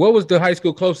then? What was the high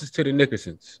school closest to the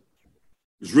Nickersons?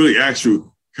 It's really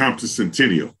actual Compton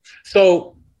Centennial.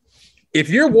 So if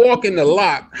you're walking to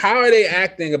Locke, how are they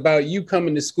acting about you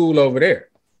coming to school over there?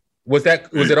 Was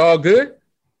it all good?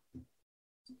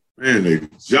 Man, they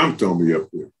jumped on me up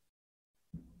there.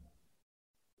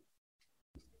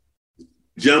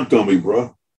 Jumped on me,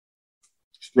 bro.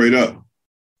 Straight up.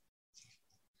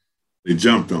 They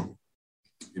jumped on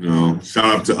me. Shout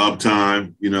out to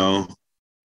Uptime,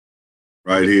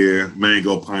 right here.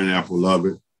 Mango, pineapple, love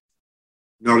it.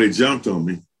 They jumped on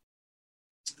me.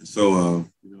 And so,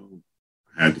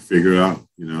 I had to figure it out,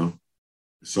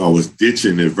 So I was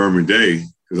ditching at Vermin Day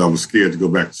because I was scared to go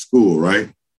back to school,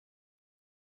 right?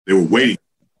 They were waiting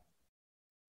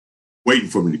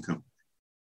for me to come.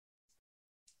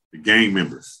 The gang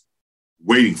members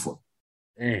waiting for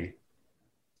me. Dang.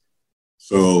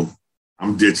 So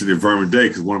I'm ditching at Vermin Day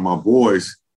because one of my boys,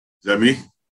 is that me?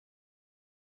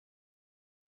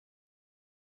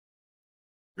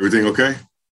 Everything okay?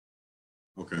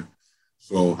 Okay.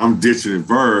 So I'm ditching at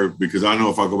Verb because I know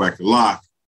if I go back to Locke,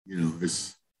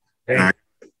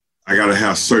 I got to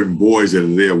have certain boys that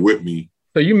are there with me.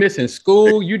 So you missing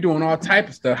school, you doing all type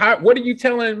of stuff. What are you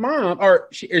telling mom? Or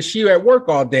is she at work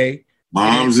all day?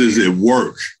 Mom's is at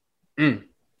work. Mom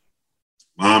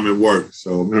at work.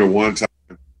 So I remember one time,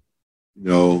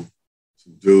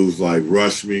 some dudes like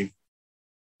rushed me.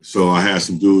 So I had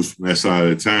some dudes from that side of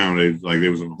the town. They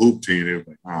was on the hoop team. They was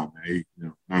like, "Nah,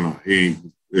 man, he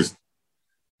ain't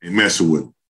messing with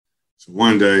him." So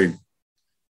one day,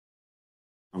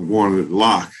 I'm going to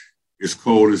Locke. It's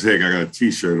cold as heck. I got a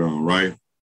T-shirt on, right?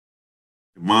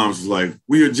 And Mom's was like,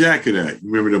 "Where your jacket at?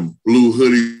 You remember the blue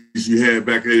hoodies you had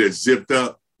back there that zipped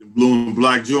up, the blue and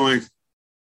black joints?"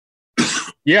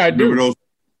 Yeah, I do. Remember those?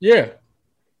 Yeah.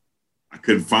 I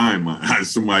couldn't find mine.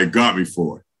 Somebody got me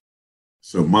for it.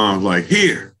 So Mom's like,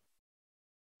 "Here."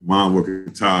 Mom worked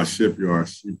at Tire Shipyard.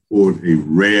 She pulled a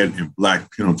red and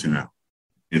black Pendleton out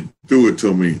and threw it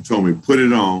to me and told me, "Put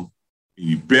it on, and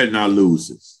you better not lose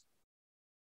this."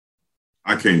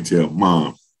 I can't tell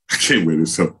Mom, I can't wear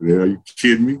this up there. Are you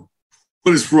kidding me?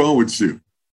 What is wrong with you?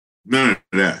 None of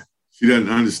that. She doesn't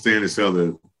understand this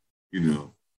other,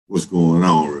 what's going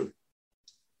on, really.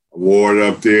 I wore it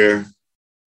up there,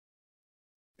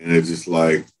 and it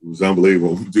was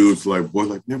unbelievable. Dudes like, boy,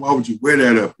 like, man, why would you wear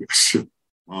that up here?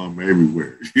 Mom made me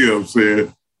wear it. You know what I'm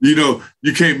saying?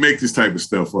 You can't make this type of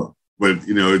stuff up, but,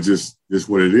 it's just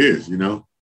what it is,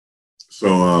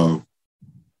 So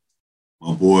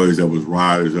my boys that was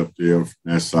riders up there from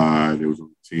that side, they was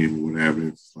on the team or whatever.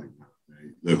 It's like, nah,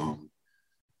 man, look, homie,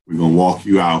 we're going to walk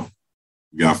you out.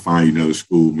 You got to find you another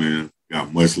school, man.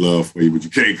 Got much love for you, but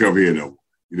you can't come here, though.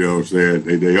 You know what I'm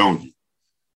saying? They own you.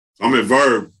 So I'm at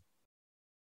Verb.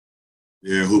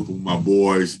 Yeah, hooping with my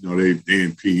boys. They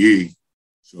in PE.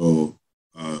 So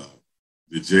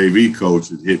the JV coach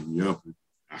had hit me up.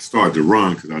 I started to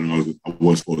run because I know I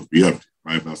wasn't supposed to be up there,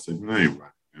 right? But I said, man, I ain't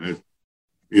right. Man.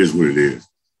 Here's what it is.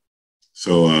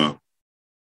 So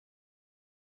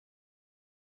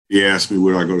he asked me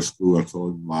where I go to school. I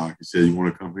told him, Locke. He said, "You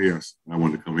want to come here?" I said, "I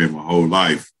wanted to come here my whole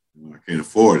life. I can't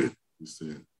afford it." He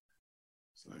said,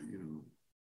 "So, I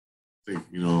think,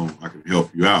 I can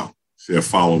help you out." He said,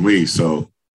 "Follow me." So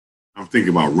I'm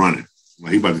thinking about running.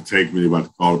 Like, he about to take me, they about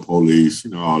to call the police,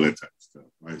 all that type of stuff,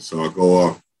 right? So I go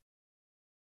up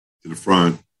to the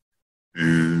front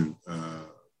and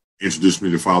introduced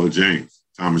me to Father James,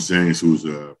 Thomas James, who was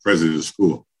president of the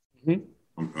school.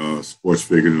 Mm-hmm. Sports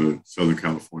figure in the Southern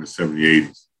California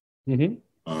 70s, 80s.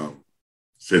 Mm-hmm.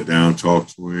 Sit down, talk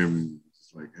to him, and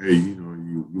it's like, "Hey,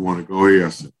 you want to go here?" I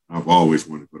said, "I've always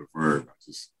wanted to go to Verb. I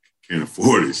just can't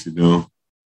afford this,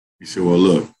 He said, "Well,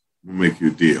 look, I'm going to make you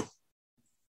a deal.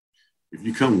 If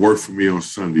you come work for me on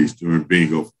Sundays during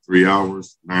bingo for 3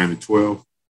 hours, 9 to 12,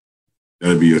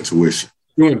 that'll be your tuition."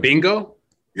 Doing bingo?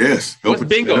 Yes. What's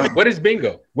bingo? What is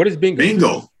bingo? What is bingo?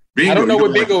 Bingo. I don't know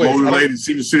what bingo is. Older ladies,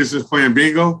 senior citizens playing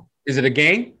bingo. Is it a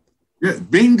game? Yeah,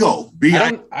 bingo.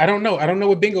 I don't know. I don't know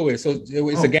what bingo is. So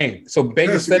it's a game. So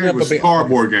bingo setting up a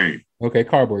cardboard game. Okay,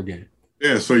 cardboard game.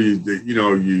 Yeah, so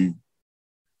they're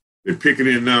picking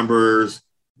in numbers.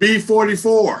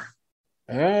 B44.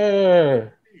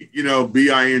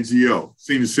 BINGO.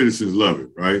 Senior citizens love it,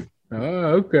 right?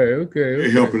 Okay. They're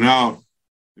helping out.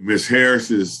 Miss Harris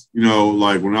is,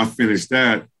 like when I finished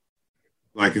that,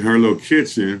 like in her little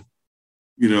kitchen,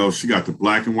 she got the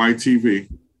black and white TV.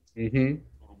 Mm-hmm.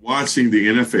 Watching the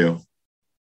NFL.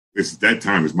 That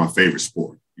time is my favorite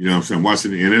sport. You know what I'm saying?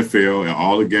 Watching the NFL and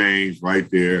all the games right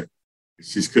there.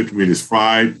 She's cooking me this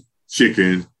fried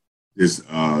chicken, this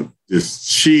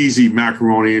cheesy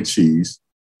macaroni and cheese,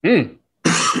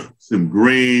 some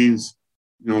greens,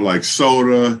 like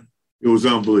soda. It was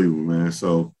unbelievable, man.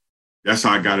 So that's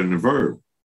how I got in the Verb.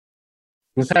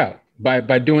 What's how?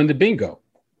 By doing the bingo.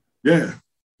 Yeah.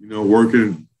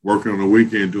 Working on the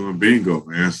weekend doing bingo,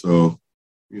 man. So,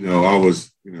 I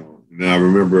was, and I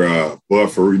remember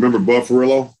remember Bud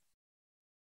Ferrillo?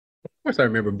 Of course I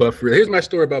remember Bud Ferrillo. Here's my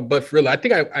story about Bud Ferrillo. I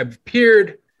think I've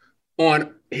appeared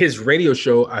on his radio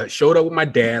show. I showed up with my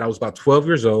dad. I was about 12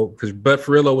 years old because Bud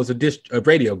Ferrillo was a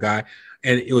radio guy.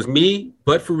 And it was me,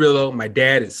 Bud Ferrillo, my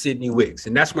dad, and Sidney Wicks.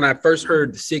 And that's when I first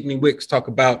heard Sidney Wicks talk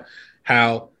about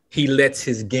how he lets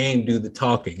his game do the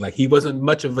talking. Like he wasn't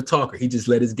much of a talker. He just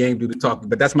let his game do the talking.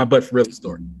 But that's my Bud Ferrillo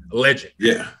story. A legend.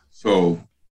 Yeah. So,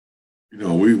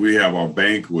 we have our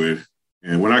banquet.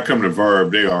 And when I come to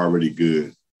Verb, they're already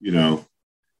good.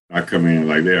 I come in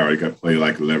like they already got played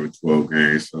like 11, 12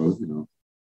 games. So,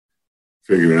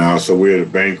 figuring it out. So we're at a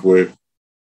banquet.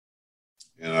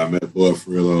 And I met Bud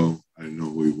Ferrillo. I didn't know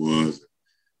who he was.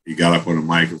 He got up on the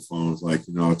microphone. Was like,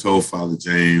 I told Father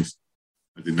James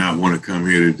I did not want to come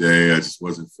here today. I just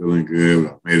wasn't feeling good.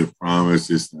 I made a promise.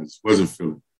 I just wasn't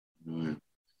feeling good.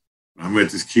 I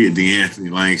met this kid,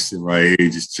 DeAnthony Langston, right?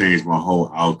 He just changed my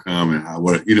whole outcome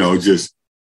and just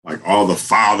like all the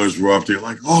fathers were up there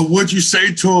like, oh, what'd you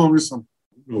say to him? I don't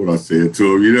know what I said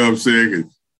to him. You know what I'm saying? And,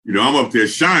 I'm up there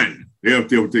shining. They're up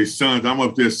there with their sons. I'm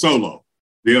up there solo.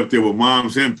 They're up there with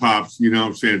moms and pops, at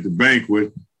the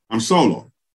banquet. I'm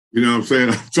solo. I'm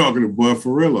talking to Bud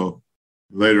Ferrillo.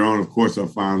 Later on, of course, I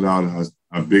found out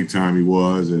how big time he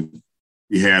was. And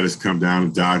he had us come down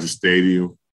to Dodger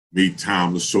Stadium, meet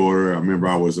Tom Lasorda. I remember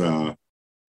I was, I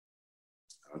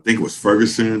think it was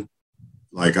Ferguson.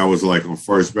 Like I was like on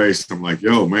first base. I'm like,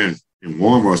 yo, man, in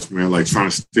warm-ups, man, like trying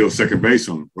to steal second base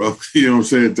on him, bro.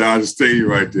 Dodger Stadium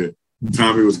right there.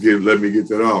 Tommy was letting me get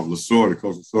that off. Coach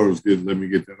Lasorda was letting me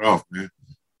get that off, man.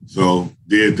 So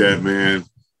did that, man.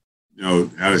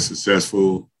 Had a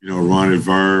successful, run at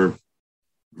Verb.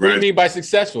 What do you mean by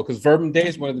successful? Because Verb Day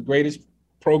is one of the greatest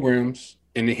programs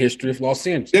in the history of Los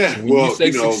Angeles. Yeah. When you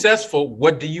say successful,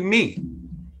 what do you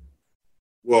mean?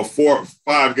 Well,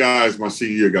 5 guys my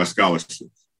senior year got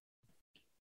scholarships.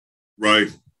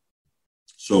 Right.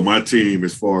 So my team,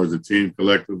 as far as the team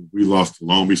collective, we lost to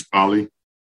Long Beach Poly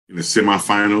in the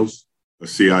semifinals of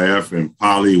CIF, and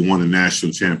Poly won the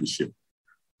national championship.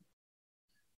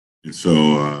 And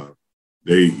so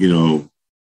they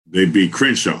beat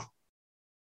Crenshaw.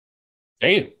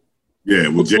 Damn. Yeah.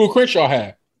 Well, who Crenshaw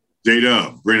had?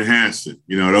 J-Dub, Brent Hansen,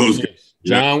 those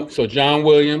guys. So John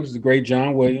Williams, the great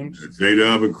John Williams.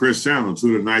 J-Dub and Chris Sandler,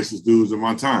 2 of the nicest dudes of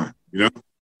my time,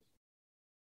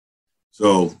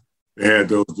 So they had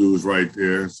those dudes right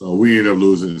there. So we ended up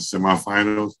losing the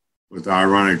semifinals. But the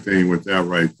ironic thing with that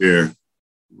right there,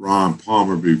 Ron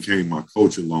Palmer became my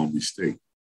coach at Long Beach State.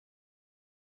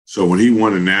 So when he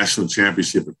won the national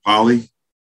championship at Poly,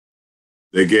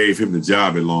 they gave him the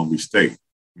job at Long Beach State.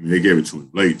 They gave it to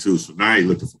him late, too. So now he's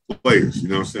looking for players.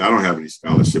 I don't have any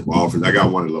scholarship offers. I got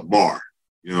one at Lamar,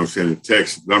 in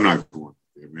Texas. But I'm not going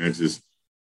there, man. It's just,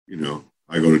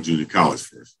 I go to junior college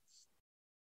first.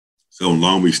 So when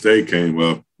Long Beach State came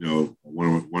up, one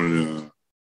of the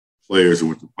players who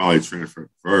went to Poly transfer to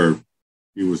Verb,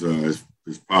 he was his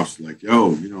pops was like,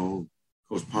 yo,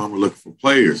 Coach Palmer looking for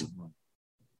players. I'm like,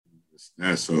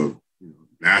 that's so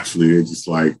naturally it's just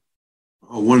like,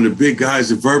 oh, one of the big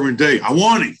guys at Verb Day. I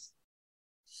want him.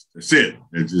 That's it.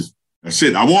 That's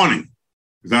it. I want him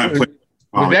because I played.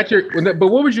 But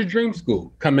what was your dream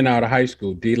school coming out of high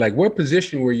school, D? Like, what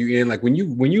position were you in? Like, when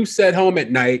you sat home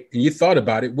at night and you thought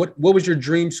about it, what was your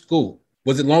dream school?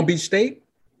 Was it Long Beach State?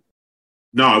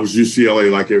 No, it was UCLA,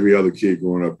 like every other kid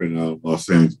growing up in Los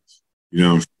Angeles. You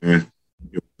know what I'm saying?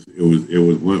 It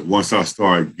was once I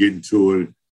started getting to it,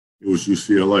 it was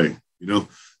UCLA.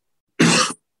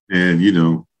 And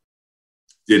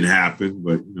didn't happen,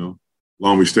 but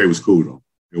Long Beach State was cool though.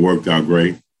 It worked out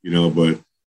great, but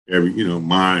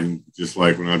mine, just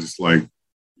like when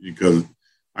because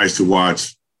I used to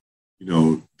watch,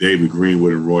 David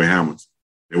Greenwood and Roy Hamilton.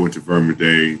 They went to Vernon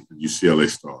Day, UCLA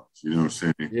Stars. You know what I'm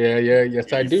saying? Yeah.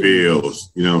 Yes, I do.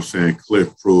 Fields, you know what I'm saying?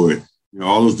 Cliff Pruitt.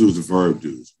 All those dudes are Verb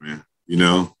dudes, man.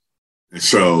 And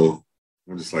so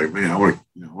I'm just like, man, I want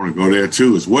to go there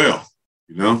too as well.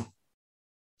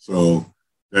 So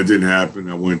that didn't happen.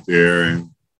 I went there,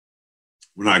 and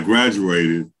when I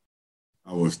graduated,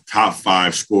 I was top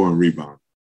 5 scoring rebound.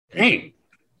 Dang.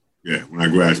 Yeah, when I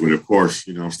graduated, of course,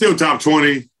 I'm still top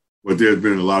 20, but there's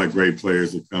been a lot of great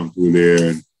players that come through there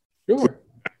and sure.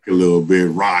 A little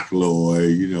bit, Rock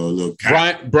Lloyd, a little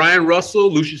Brian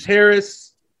Russell, Lucius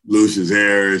Harris. So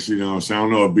I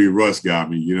don't know if B. Russ got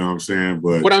me, you know what I'm saying?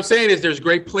 But what I'm saying is there's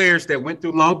great players that went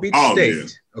through Long Beach State.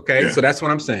 Yeah. Okay, so that's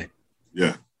what I'm saying.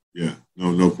 Yeah.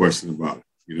 No question about it.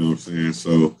 You know what I'm saying?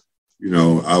 So,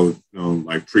 I was,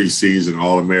 like preseason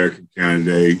All-American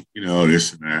candidate,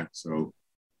 this and that. So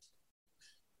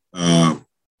I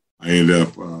ended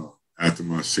up after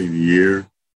my senior year,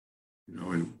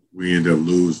 and we ended up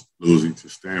losing to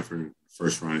Stanford in the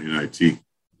first round of NIT.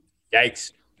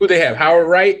 Yikes. Who they have? Howard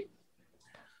Wright?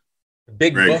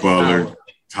 Big Greg Butler,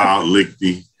 Todd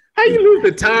Lichty. How you lose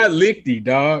to Todd Lichty,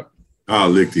 dog?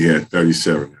 Todd Lichty had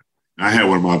 37. I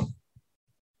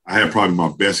had probably my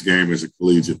best game as a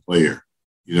collegiate player.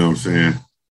 You know what I'm saying?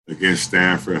 Against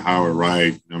Stanford, Howard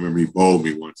Wright. I remember he bowled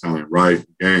me one time, right?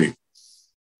 Game.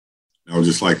 I was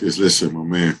just like this, listen, my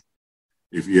man,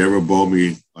 if you ever bowl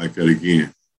me like that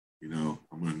again, I'm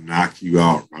going to knock you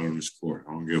out right on this court.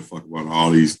 I don't give a fuck about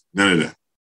all these, none of that.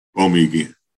 Bowl me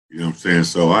again. You know what I'm saying?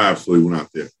 So I absolutely went out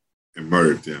there and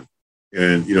murdered them.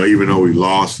 And, even though we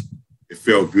lost, it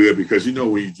felt good because, when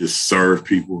you just serve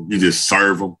people, you just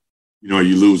serve them.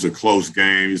 You lose a close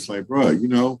game. It's like, bro,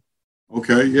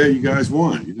 okay, yeah, you guys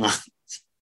won.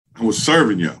 I was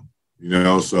serving you,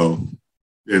 so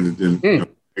then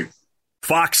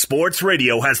Fox Sports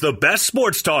Radio has the best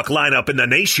sports talk lineup in the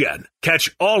nation. Catch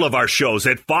all of our shows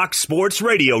at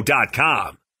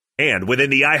foxsportsradio.com. And within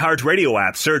the iHeartRadio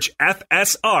app, search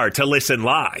FSR to listen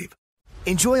live.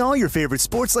 Enjoy all your favorite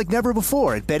sports like never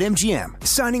before at BetMGM.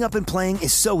 Signing up and playing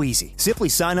is so easy. Simply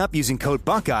sign up using code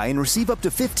Buckeye and receive up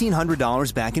to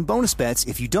 $1,500 back in bonus bets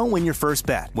if you don't win your first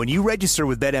bet. When you register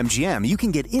with BetMGM, you can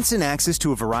get instant access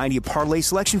to a variety of parlay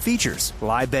selection features,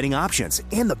 live betting options,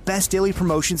 and the best daily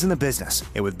promotions in the business.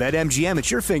 And with BetMGM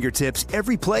at your fingertips,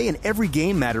 every play and every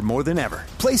game matter more than ever.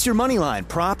 Place your moneyline,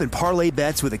 prop, and parlay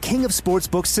bets with the king of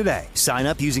sportsbooks today. Sign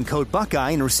up using code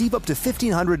Buckeye and receive up to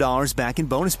 $1,500 back in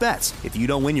bonus bets if you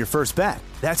don't win your first bet.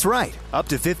 That's right, up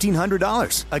to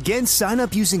 $1,500. Again, sign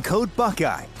up using code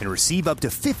Buckeye and receive up to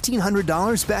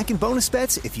 $1,500 back in bonus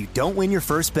bets if you don't win your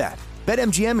first bet.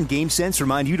 BetMGM and GameSense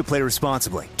remind you to play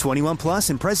responsibly. 21 plus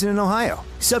and present in Ohio.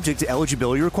 Subject to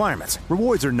eligibility requirements.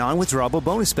 Rewards are non-withdrawable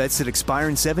bonus bets that expire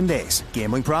in 7 days.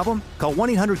 Gambling problem? Call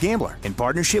 1-800-GAMBLER in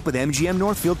partnership with MGM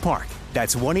Northfield Park.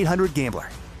 That's 1-800-GAMBLER.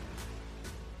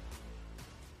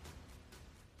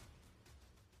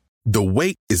 The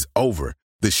wait is over.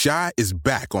 The Chi is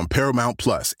back on Paramount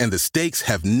Plus, and the stakes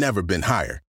have never been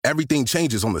higher. Everything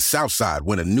changes on the South Side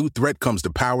when a new threat comes to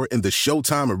power in the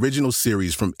Showtime original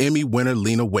series from Emmy winner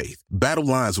Lena Waithe. Battle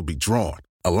lines will be drawn,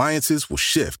 alliances will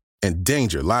shift, and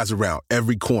danger lies around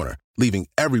every corner, leaving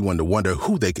everyone to wonder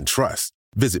who they can trust.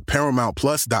 Visit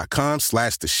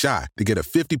ParamountPlus.com/The Chi to get a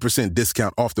 50%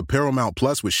 discount off the Paramount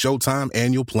Plus with Showtime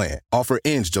annual plan. Offer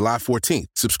ends July 14th.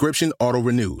 Subscription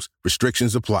auto-renews.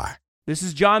 Restrictions apply. This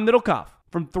is John Middlecoff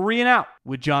from 3 and Out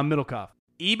with John Middlecoff.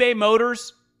 eBay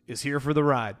Motors is here for the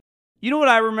ride. You know what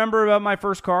I remember about my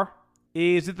first car?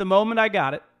 Is at the moment I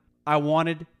got it, I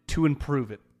wanted to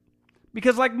improve it.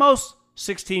 Because like most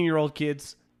 16-year-old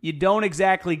kids, you don't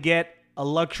exactly get a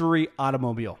luxury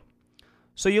automobile.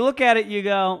 So you look at it, you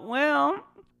go, well,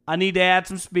 I need to add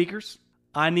some speakers.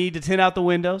 I need to tint out the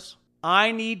windows.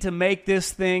 I need to make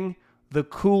this thing the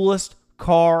coolest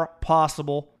car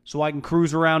possible so I can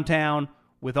cruise around town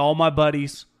with all my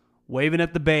buddies, waving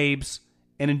at the babes,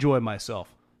 and enjoy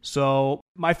myself. So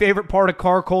my favorite part of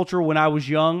car culture when I was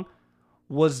young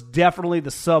was definitely the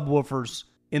subwoofers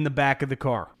in the back of the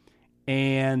car.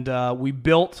 And we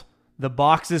built the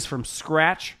boxes from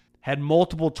scratch, had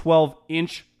multiple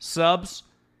 12-inch subs,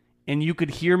 and you could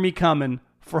hear me coming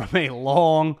from a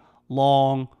long,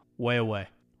 long way away.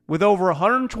 With over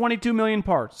 122 million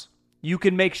parts, you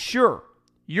can make sure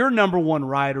your number one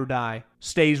ride or die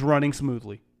stays running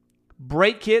smoothly.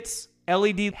 Brake kits,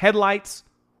 LED headlights,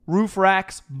 roof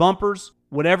racks, bumpers,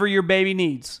 whatever your baby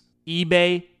needs,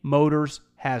 eBay Motors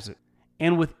has it.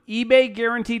 And with eBay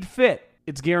Guaranteed Fit,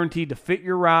 it's guaranteed to fit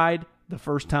your ride the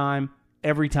first time,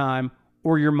 every time,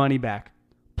 or your money back.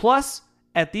 Plus,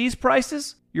 at these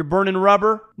prices, you're burning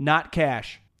rubber, not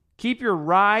cash. Keep your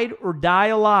ride or die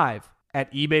alive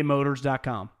at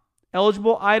ebaymotors.com.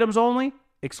 Eligible items only.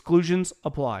 Exclusions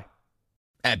apply.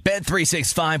 At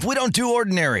Bet365, we don't do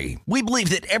ordinary. We believe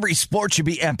that every sport should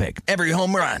be epic. Every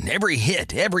home run, every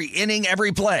hit, every inning,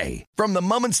 every play. From the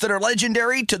moments that are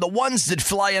legendary to the ones that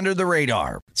fly under the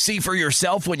radar. See for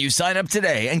yourself when you sign up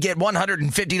today and get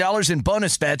 $150 in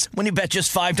bonus bets when you bet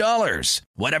just $5.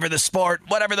 Whatever the sport,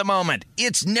 whatever the moment,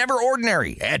 it's never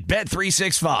ordinary at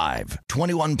Bet365.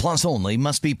 21 plus only.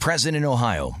 Must be present in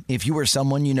Ohio. If you or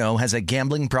someone you know has a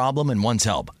gambling problem and wants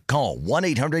help, call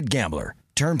 1-800-GAMBLER.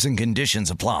 Terms and conditions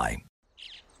apply.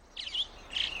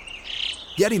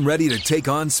 Getting ready to take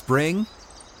on spring?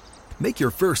 Make your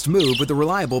first move with the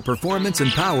reliable performance and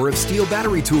power of Steel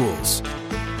battery tools.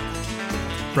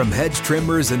 From hedge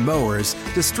trimmers and mowers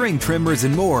to string trimmers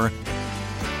and more,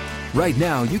 right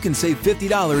now you can save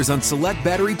 $50 on select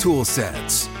battery tool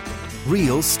sets.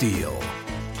 Real Steel.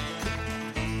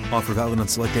 Offer valid on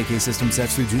select AK system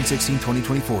sets through June 16,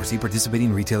 2024. See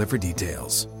participating retailer for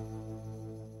details.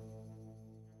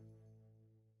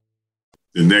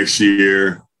 The next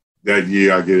year, I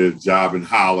get a job in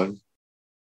Holland.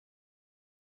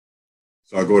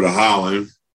 So I go to Holland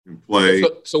and play.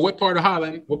 So what part of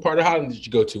Holland? What part of Holland did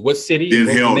you go to? What city? Den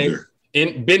Helder.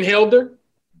 In Ben Helder?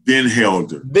 Den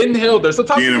Helder. Den Helder. So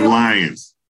Den of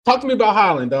Lions. Talk to me about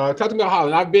Holland, dog. Talk to me about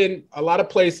Holland. I've been a lot of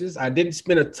places. I didn't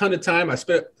spend a ton of time. I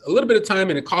spent a little bit of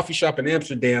time in a coffee shop in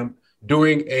Amsterdam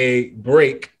during a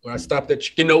break where I stopped at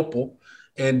Chicken Opal.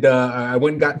 And I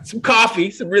went and got some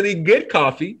coffee, some really good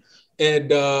coffee. And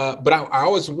but I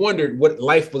always wondered what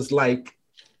life was like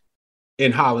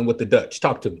in Holland with the Dutch.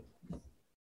 Talk to me.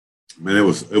 Man, it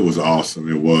was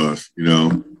awesome. It was,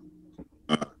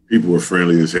 people were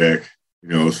friendly as heck.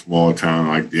 Small town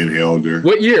like Den Helder.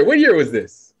 What year was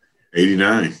this?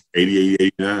 88,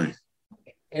 89.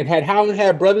 And had Holland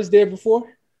had brothers there before?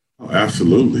 Oh,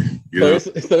 absolutely.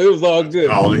 So it was all good.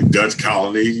 Dutch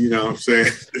colony, you know what I'm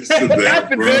saying? Not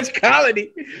the Dutch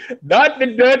colony. Not the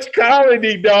Dutch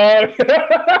colony, dog.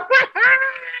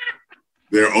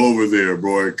 They're over there,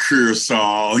 bro.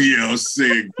 Curaçao,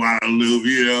 saying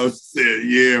Guadeloupe, saying,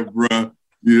 yeah,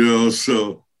 bro.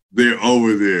 So they're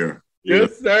over there.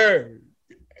 Yes, sir.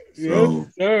 So,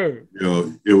 yes, sir.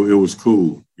 It was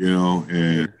cool,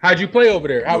 and how'd you play over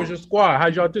there? How was your squad?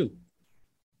 How'd y'all do?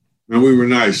 Man, we were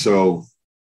nice. So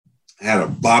I had a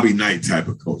Bobby Knight type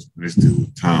of coach. This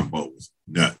dude, Tom Bowe, was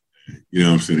nut. You know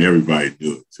what I'm saying? Everybody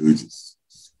knew it. So he just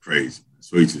crazy.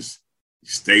 So he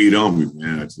stayed on me,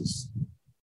 man.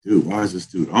 Dude, why is this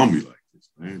dude on me like this,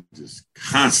 man? Just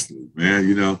constantly, man,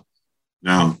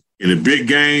 Now, in the big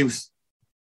games,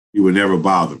 he would never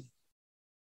bother me.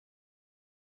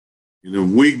 In the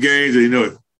weak games,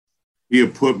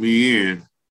 he'll put me in.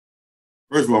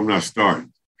 First of all, I'm not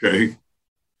starting, okay?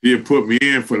 He'd put me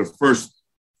in for the first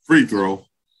free throw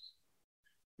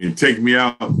and take me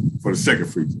out for the second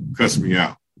free throw, cuss me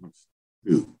out.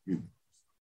 Dude.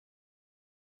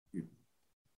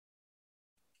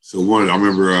 So I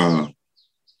remember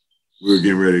we were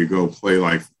getting ready to go play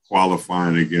like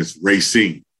qualifying against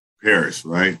Racing Paris,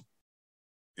 right?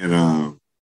 And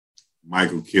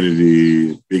Michael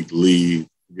Kennedy, Big Lee,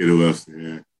 forget who else they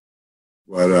had.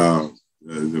 But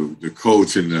the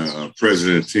coach and the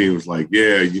president of the team was like,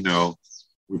 yeah,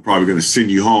 we're probably going to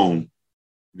send you home,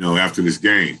 after this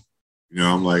game.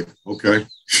 I'm like, okay,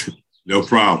 no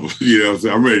problem.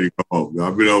 So I'm ready to go home.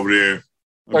 I've been over there.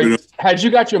 Had you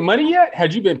got your money yet?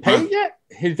 Had you been paid yet?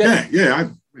 Yeah.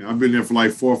 I've been there for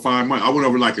like 4 or 5 months. I went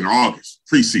over like in August,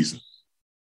 preseason.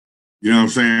 You know what I'm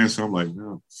saying? So I'm like,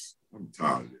 no, I'm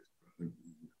tired of this.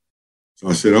 So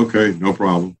I said, okay, no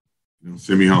problem.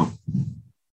 Send me home.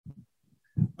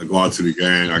 I go out to the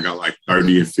game. I got like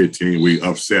 30 and 15. We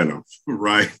upset them,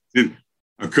 right?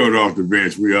 I cut off the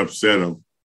bench. We upset them.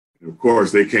 And of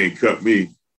course, they can't cut me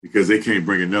because they can't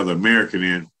bring another American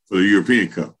in for the European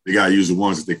Cup. They got to use the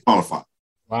ones that they qualify.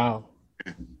 Wow.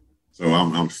 So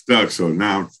I'm stuck. So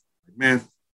now, man,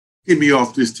 get me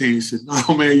off this team. He said,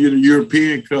 no, man, you're the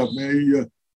European Cup, man.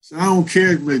 So I don't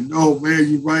care, man. No, man,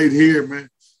 you right here, man.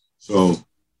 So,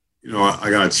 I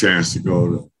got a chance to go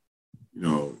to,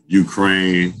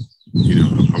 Ukraine,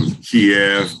 I was in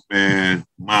Kiev, man,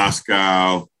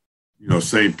 Moscow,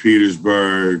 St.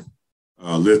 Petersburg,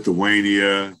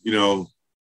 Lithuania,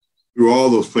 through all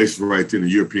those places right there in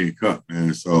the European Cup,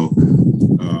 man. So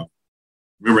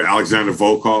remember Alexander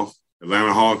Volkov,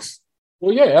 Atlanta Hawks?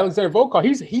 Well, yeah, Alexander Volkov.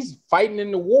 He's fighting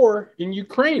in the war in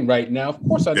Ukraine right now. Of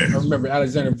course, I remember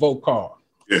Alexander Volkov.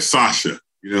 Yeah, Sasha.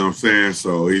 You know what I'm saying?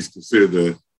 So he's considered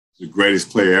the greatest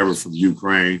player ever from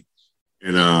Ukraine.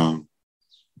 And,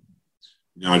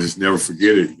 I just never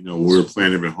forget it. We were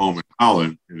playing them at home in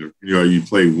Holland. And, you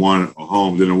play one at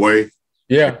home, then away.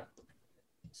 Yeah.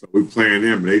 So we're playing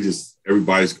them, and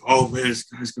everybody's, oh, man, this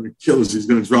guy's going to kill us. He's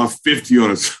going to drop 50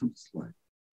 on us. I'm like,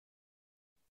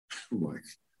 come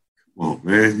on,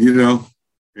 man,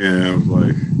 And I'm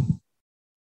like,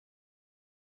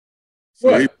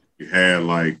 so he had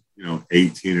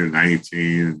 18 or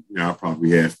 19. And, I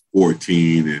probably had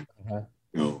 14, and,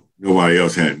 nobody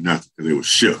else had nothing because they were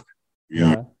shook.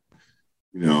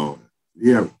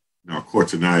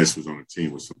 Cortinias was on the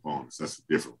team with Sabonis. That's a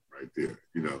different one right there,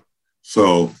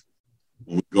 So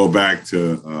when we go back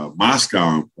to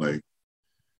Moscow and play,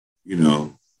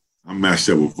 I'm matched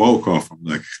up with Volkov. I'm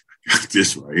like, I got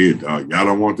this right here, dog. Y'all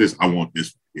don't want this? I want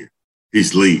this right here.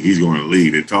 He's going to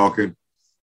lead. They're talking.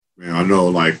 Man, I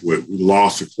know, we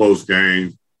lost a close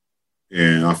game,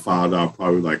 and I found out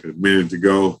probably a minute to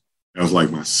go. That was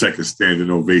my second standing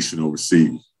ovation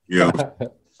overseas.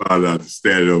 Found out the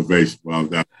standing ovation while I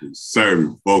was out there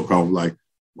serving. Volkov was like,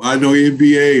 well, I know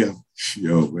NBA.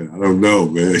 Man, I don't know,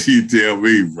 man. You tell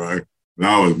me, bro.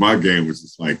 But my game was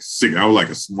just sick. I was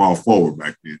a small forward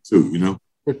back then too,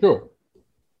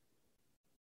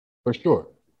 For sure.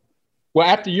 Well,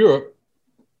 after Europe,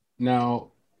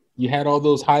 now you had all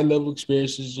those high-level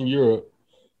experiences in Europe.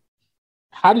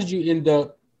 How did you end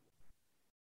up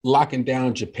locking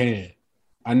down Japan?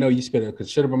 I know you spent a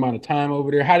considerable amount of time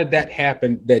over there. How did that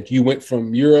happen that you went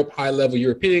from Europe, high-level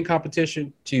European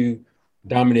competition, to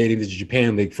dominating the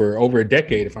Japan League for over a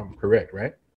decade, if I'm correct,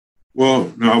 right?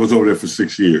 Well, no, I was over there for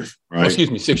 6 years, right? Oh, excuse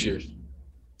me, 6 years.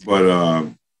 But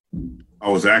I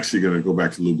was actually going to go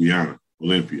back to Ljubljana,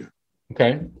 Olympia.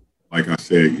 Okay. Like I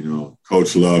said,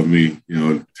 coach loved me,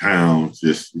 the town,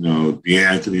 just,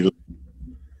 D'Anthony,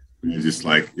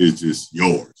 it's just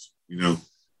yours,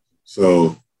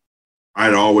 So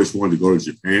I'd always wanted to go to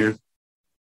Japan.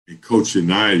 And Coach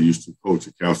United used to coach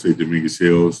at Cal State Dominguez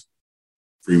Hills,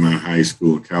 Fremont High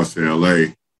School, and Cal State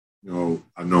LA.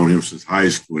 I've known him since high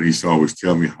school, and he used to always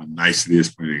tell me how nice it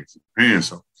is playing in Japan.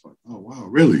 So I was like, oh, wow,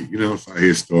 really? So I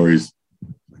hear stories.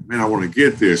 Man, I want to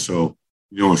get there. So,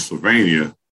 in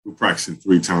Slovenia, we're practicing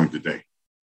 3 times a day.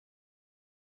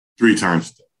 3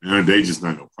 times a day. And they just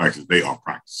not no practice. They are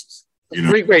practices.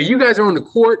 Wait, you guys are on the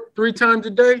court 3 times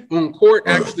a day? On court,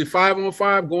 actually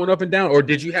 5-on-5, going up and down? Or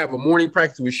did you have a morning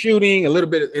practice with shooting, a little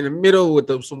bit in the middle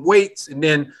with some weights, and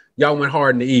then y'all went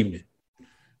hard in the evening?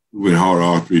 We went hard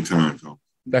all 3 times.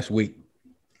 That's weak.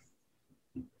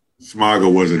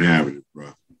 Smago wasn't having it, bro.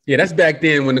 Yeah, that's back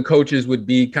then when the coaches would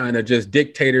be kind of just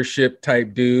dictatorship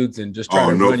type dudes and just try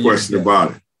to no question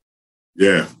about it.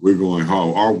 Yeah, we're going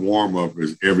hard. Our warm-up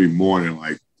is every morning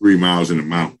 3 miles in the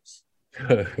mountains.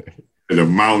 And the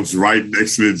mountains right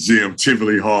next to the gym,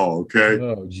 Tivoli Hall, okay?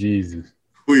 Oh, Jesus.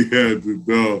 We had to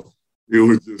go. It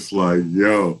was just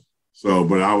yo. So,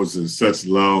 but I was in such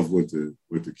love with the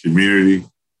community,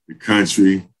 the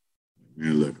country.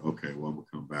 Man, look, okay, well, I'm going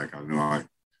to come back. I know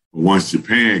but once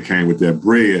Japan came with that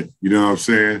bread, you know what I'm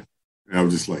saying? And I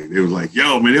was just they was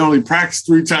yo, man, they only practice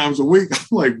 3 times a week. I'm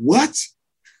like, what?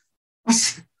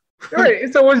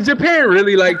 Right. So was Japan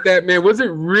really like that, man? Was it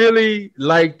really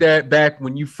like that back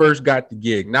when you first got the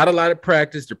gig? Not a lot of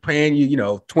practice. They're paying you,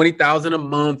 $20,000 a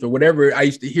month or whatever. I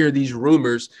used to hear these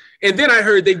rumors. And then I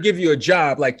heard they give you a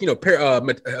job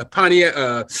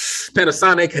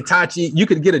Panasonic, Hitachi. You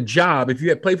could get a job if you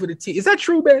had played for the team. Is that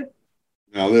true, man?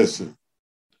 Now, listen.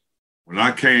 When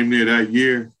I came there that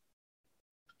year,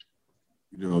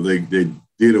 they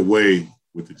did away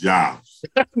with the jobs.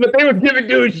 But they were giving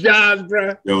dudes jobs,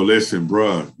 bro. Yo, listen,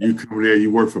 bro. You come there, you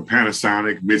work for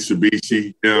Panasonic, Mitsubishi,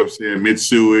 you know what I'm saying,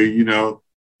 Mitsui,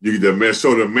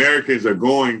 so the Americans are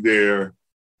going there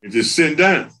and just sitting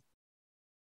down.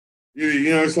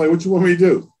 It's what you want me to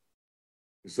do?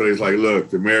 So it's look,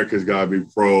 the Americans got to be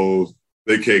pros.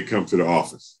 They can't come to the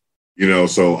office.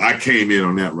 So I came in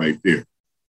on that right there.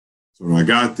 So when I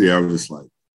got there, I was just all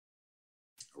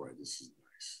right, this is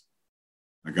nice.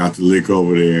 I got the lick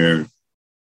over there.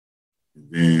 And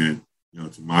then,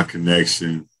 to my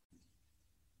connection,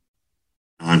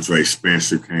 Andre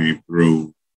Spencer came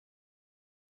through.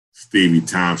 Stevie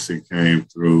Thompson came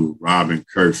through. Robin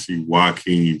Kirksey,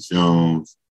 Joaquin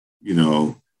Jones.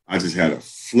 I just had a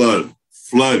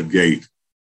floodgate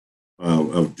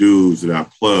of dudes that I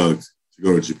plugged to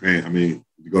go to Japan. It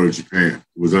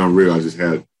was unreal. I just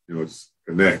had, just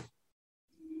connect.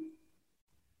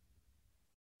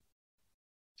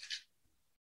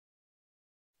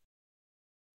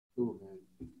 Cool, man.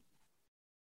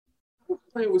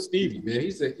 Playing with Stevie, man.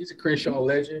 He's a Crenshaw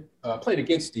legend. Played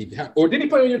against Stevie. Or did he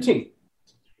play on your team?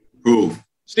 Who?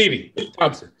 Stevie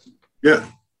Thompson. Yeah.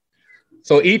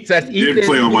 So that's Ethan. He didn't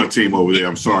play on my team over there.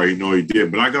 I'm sorry. No, he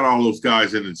did. But I got all those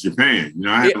guys in Japan. You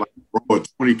know, I had like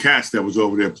 20 cats that was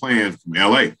over there playing from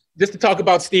L.A. Just to talk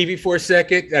about Stevie for a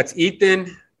second, that's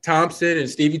Ethan Thompson and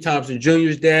Stevie Thompson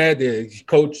Jr.'s dad. The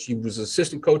coach, he was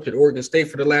assistant coach at Oregon State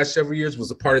for the last several years,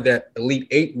 was a part of that Elite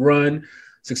Eight run,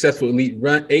 successful Elite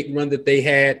Eight run that they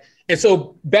had. And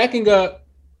so backing up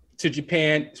to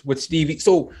Japan with Stevie.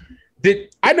 So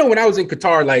I know when I was in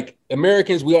Qatar, like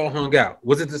Americans, we all hung out.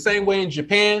 Was it the same way in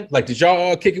Japan? Like, did y'all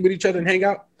all kick it with each other and hang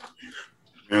out?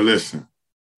 Now listen,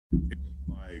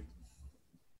 like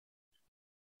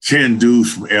 10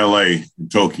 dudes from LA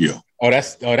and Tokyo.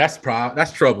 That's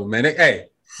trouble, man. Hey,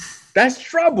 that's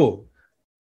trouble.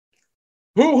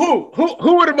 Who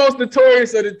are the most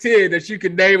notorious of the 10 that you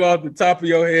can name off the top of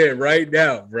your head right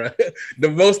now, bro? The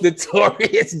most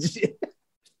notorious.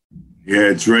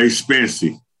 Yeah, Dre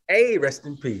Spency. Hey, rest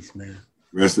in peace, man.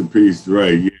 Rest in peace,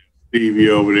 Dre. You had Stevie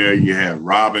over there. You had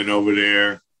Robin over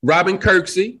there. Robin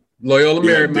Kirksey, Loyola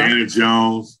Marymount. Dana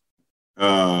Jones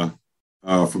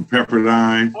from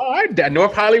Pepperdine. Oh,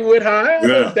 North Hollywood High. I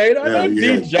know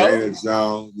D. Jones.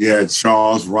 You had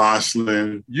Charles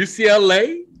Roslin.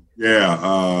 UCLA.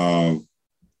 Yeah.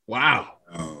 Wow.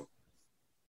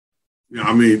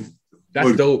 I mean.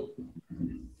 That's dope.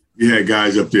 You had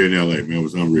guys up there in LA, man. It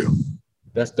was unreal.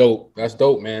 That's dope. That's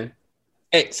dope, man.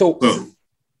 Hey, so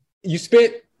you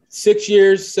spent 6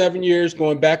 years, 7 years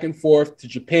going back and forth to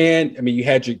Japan. I mean, you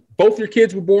had both your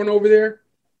kids were born over there?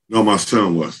 No, my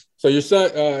son was. So your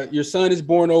son is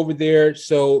born over there.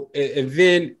 So, and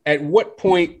then at what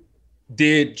point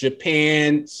did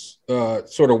Japan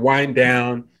sort of wind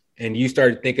down and you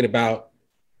started thinking about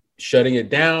shutting it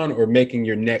down or making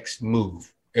your next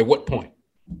move? At what point?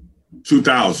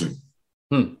 2000.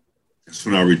 That's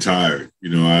when I retired. You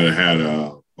know, I had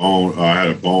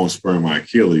a bone spur in my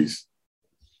Achilles.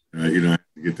 You know, I had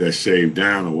to get that shaved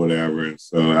down or whatever. And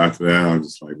so after that, I was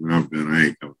just like, man, I'm done. I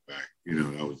ain't coming back. You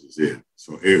know, that was just it.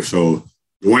 So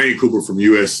Dwayne Cooper from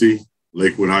USC,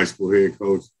 Lakewood High School head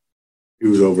coach, he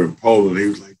was over in Poland. He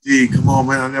was like, D, come on,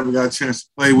 man. I never got a chance to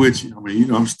play with you. I mean, you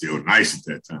know, I'm still nice at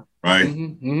that time, right?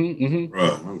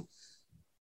 Bro,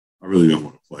 I really don't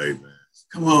want to play, man.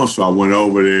 Come on. So I went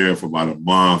over there for about a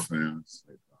month and I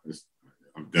was like,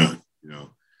 I'm done, you know.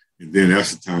 And then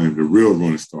that's the time the real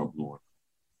runners start blowing.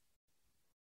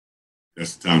 I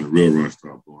was like,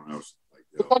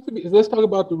 let's talk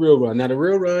about the real run. Now, the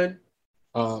real run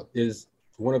is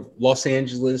one of Los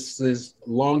Angeles's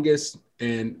longest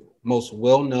and most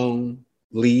well-known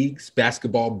leagues,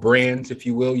 basketball brands, if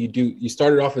you will. You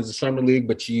started off as a summer league,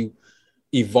 but you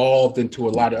evolved into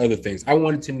a lot of other things. I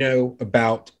wanted to know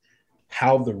about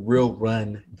how the real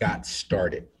run got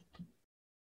started.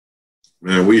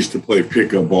 Man, we used to play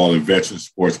pickup ball in Veteran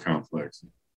Sports Complex.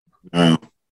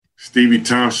 Stevie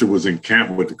Thompson was in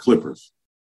camp with the Clippers,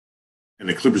 and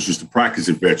the Clippers used to practice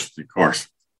at Veterans in Carson.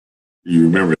 You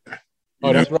remember that?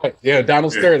 That's right. Yeah,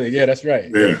 Donald Sterling. Yeah, that's right.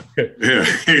 Yeah.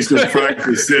 He used to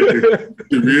practice at the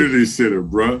community center,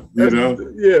 bro. You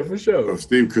know? Yeah, for sure. So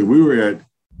Steve, because we had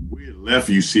left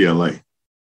UCLA.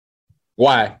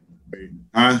 Why?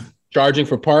 Huh? Charging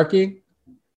for parking?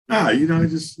 Nah, you know,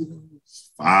 just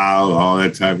file, all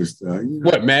that type of stuff. You know?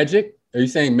 What, Magic? Are you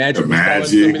saying Magic? The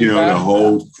Magic, you know, the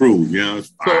whole crew, you know.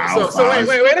 So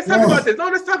wait, let's talk about this. No,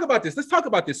 let's talk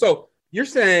about this. So you're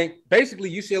saying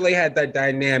basically UCLA had that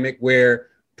dynamic where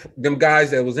them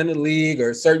guys that was in the league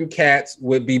or certain cats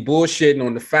would be bullshitting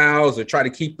on the fouls or try to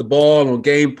keep the ball on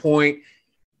game point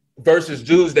versus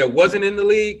dudes that wasn't in the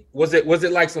league? Was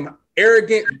it like some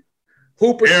arrogant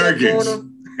hooper stuff going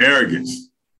on? Arrogance.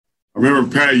 I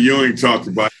remember Pat Ewing talked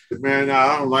about it. Man,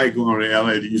 I don't like going to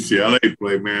LA to UCLA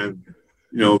play, man.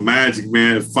 You know, Magic,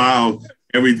 man, foul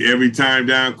every time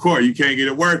down court. You can't get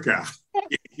a workout.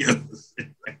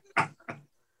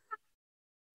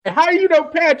 How do you know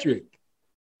Patrick?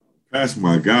 That's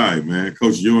my guy, man.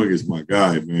 Coach Ewing is my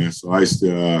guy, man. So I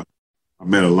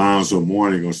met Alonzo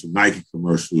Mourning on some Nike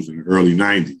commercials in the early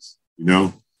 90s, you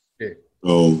know? Yeah.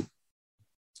 So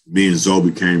me and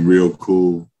Zoe became real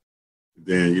cool.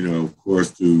 Then, you know, of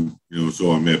course,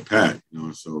 so I met Pat, you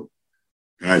know, so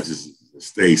Pat just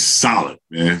stayed solid,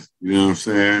 man. You know what I'm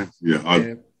saying?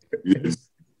 Yeah.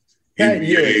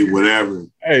 NBA, whatever.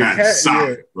 Hey,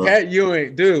 Pat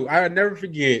Ewing, dude, I'll never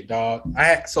forget, dog.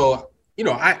 I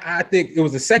think it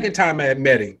was the second time I had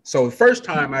met him. So the first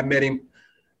time I met him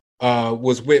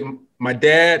was with my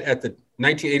dad at the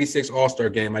 1986 All-Star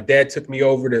game. My dad took me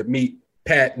over to meet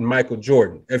Pat and Michael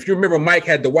Jordan. If you remember, Mike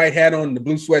had the white hat on, the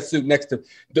blue sweatsuit next to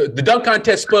the dunk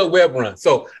contest Spud Webb run.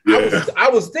 So I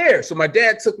was there. So my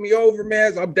dad took me over,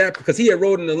 man. So I'm dad because he had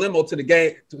rode in the limo to the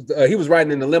game. He was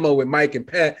riding in the limo with Mike and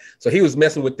Pat. So he was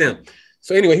messing with them.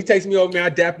 So anyway, he takes me over, man. I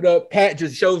dap it up. Pat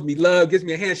just shows me love, gives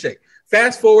me a handshake.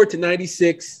 Fast forward to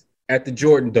 96 at the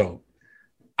Jordan Dome.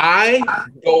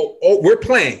 We're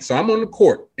playing. So I'm on the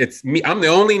court. It's me. I'm the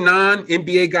only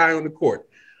non-NBA guy on the court.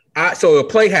 So a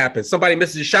play happens. Somebody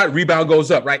misses a shot, rebound goes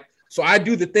up, right? So I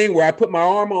do the thing where I put my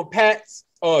arm on Pat's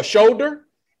shoulder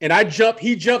and I jump,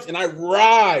 he jumps, and I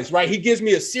rise, right? He gives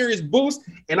me a serious boost,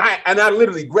 and I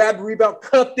literally grabbed the rebound,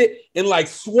 cupped it, and like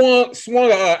swung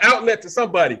an outlet to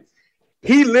somebody.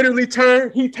 He literally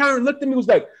turned, looked at me, was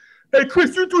like, "Hey,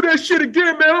 Chris, you do that shit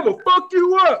again, man, I'm gonna fuck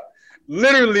you up."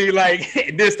 Literally,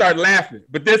 like, then started laughing.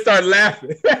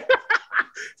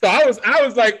 So I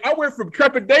was like, I went from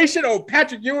trepidation,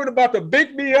 Patrick Ewing about to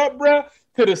big me up, bro,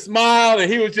 to the smile,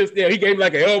 and he was just there. He gave me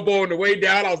like an elbow on the way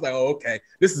down. I was like, oh, okay,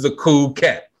 this is a cool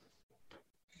cat.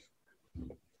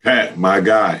 Pat, my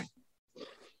guy.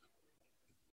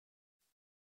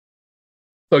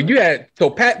 So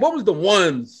Pat, what was the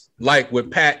ones like with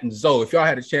Pat and Zoe, if y'all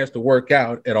had a chance to work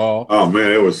out at all? Oh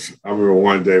man, I remember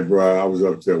one day, bro, I was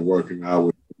up there working out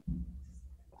with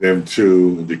them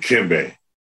two and Dikembe.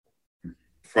 In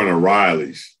front of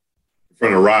Riles.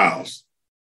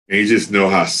 And you just know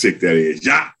how sick that is.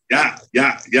 Yeah.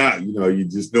 You know, you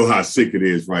just know how sick it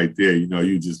is right there. You know,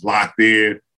 you just locked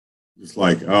in. It's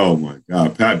like, oh my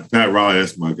God. Pat Riley,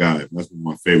 that's my guy. That's one of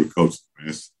my favorite coaches,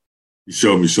 man. He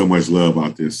showed me so much love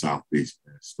out there in South Beach,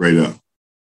 man. Straight up.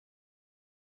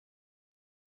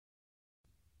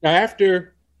 Now,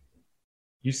 after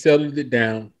you settled it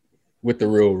down with the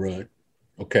real run,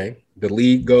 okay, the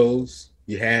league goes,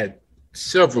 you had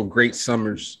several great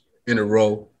summers in a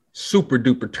row, super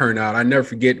duper turnout. I never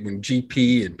forget when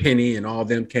GP and Penny and all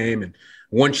them came and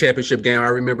one championship game. I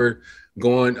remember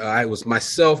going, it was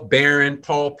myself, Barron,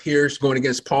 Paul Pierce, going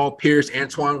against Paul Pierce,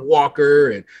 Antoine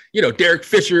Walker, and, you know, Derek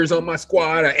Fisher's on my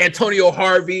squad, Antonio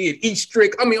Harvey and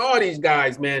Eastrick. I mean, all these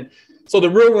guys, man. So the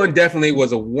real run definitely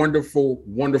was a wonderful,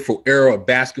 wonderful era of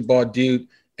basketball, dude.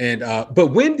 And but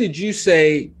when did you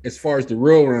say, as far as the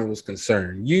real run was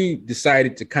concerned, you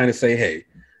decided to kind of say, hey,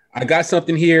 I got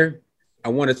something here. I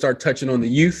want to start touching on the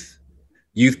youth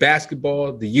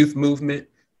basketball, the youth movement,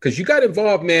 because you got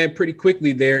involved, man, pretty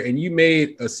quickly there, and you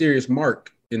made a serious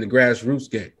mark in the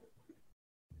grassroots game.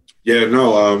 Yeah,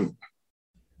 no,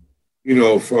 you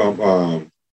know, from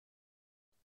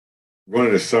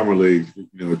running a summer league, you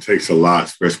know, it takes a lot,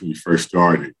 especially when you first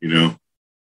started, you know.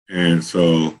 And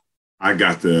so I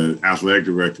got the athletic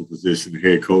director position, the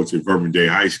head coach at Vermont Day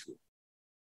High School.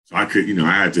 So I could, you know,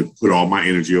 I had to put all my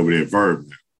energy over there at Verb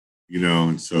now, you know,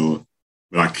 and so,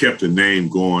 but I kept the name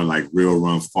going, like Real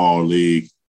Run Fall League,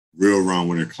 Real Run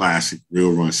Winter Classic,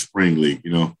 Real Run Spring League,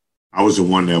 you know. I was the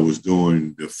one that was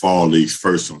doing the fall leagues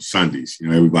first on Sundays. You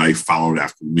know, everybody followed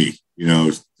after me. You know,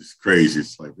 it's crazy.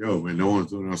 It's like, yo, man, no one's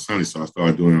doing it on Sunday. So I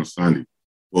started doing it on Sunday.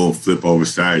 Well, flip over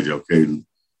Saturday. Okay,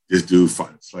 this dude,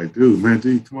 it's like, dude, man,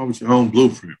 come up with your own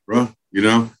blueprint, bro. You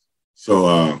know?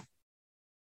 So,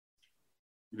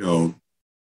 you know,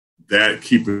 that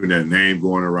keeping that name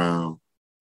going around,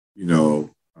 you know,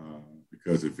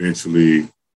 because eventually, you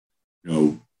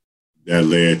know, that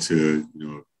led to, you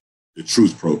know, the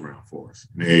Truth program for us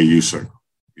in the AAU circle,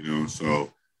 you know. So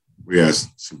we had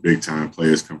some big-time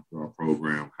players come through our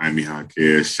program, Jaime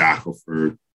Jaquez,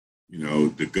 Shackelford, you know,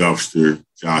 the Gulfster,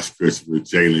 Josh Christopher,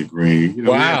 Jalen Green. You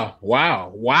know,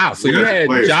 wow. So you had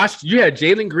players. You had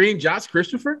Jalen Green, Josh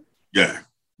Christopher? Yeah.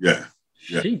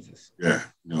 Jesus. Yeah.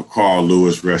 You know, Carl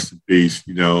Lewis, rest in peace,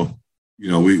 you know.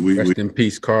 We rest in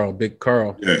peace, Carl, Big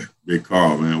Carl. Yeah, Big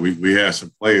Carl, man. We had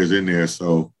some players in there,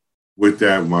 so with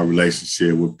that, my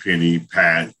relationship with Penny,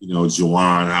 Pat, you know,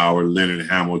 Juwan Howard, Leonard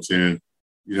Hamilton,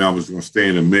 you know, I was going to stay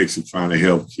in the mix of trying to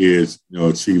help kids, you know,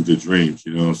 achieve their dreams,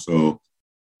 you know. So,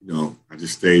 you know, I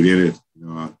just stayed in it. You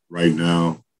know, right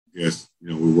now, I guess, you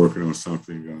know, we're working on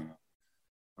something,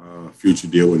 future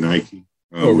deal with Nike.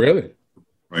 Oh, really?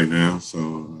 Right now.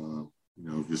 So, you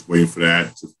know, just waiting for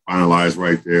that to finalize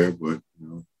right there. But, you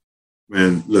know,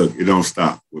 man, look, it don't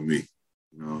stop with me.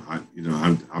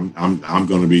 I'm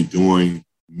going to be doing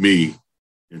me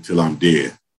until I'm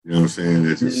dead. You know what I'm saying?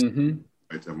 It's just,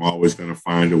 right, I'm always going to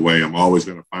find a way. I'm always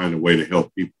going to find a way to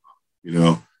help people, you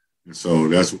know? And so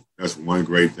that's one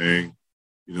great thing,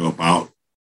 you know, about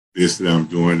this that I'm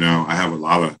doing now. I have a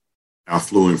lot of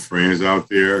affluent friends out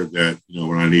there that, you know,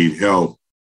 when I need help,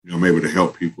 you know, I'm able to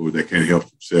help people that can't help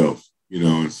themselves, you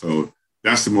know? And so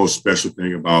that's the most special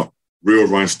thing about real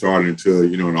run started into,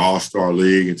 an all-star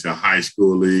league, into a high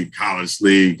school league, college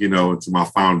league, into my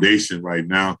foundation right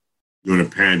now. During the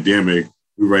pandemic,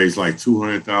 we raised like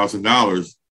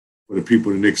 $200,000 for the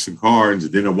people in Nixon Gardens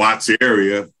and then the Watts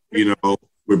area,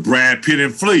 with Brad Pitt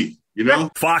and Flea.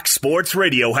 Fox Sports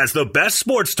Radio has the best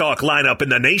sports talk lineup in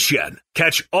the nation.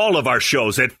 Catch all of our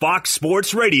shows at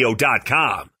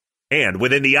foxsportsradio.com. And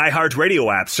within the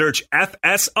iHeartRadio app, search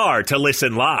FSR to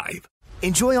listen live.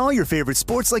 Enjoy all your favorite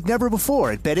sports like never before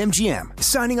at BetMGM.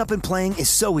 Signing up and playing is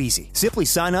so easy. Simply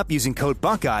sign up using code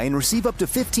Buckeye and receive up to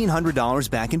 $1,500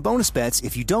 back in bonus bets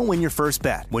if you don't win your first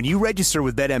bet. When you register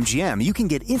with BetMGM, you can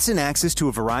get instant access to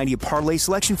a variety of parlay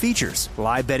selection features,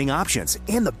 live betting options,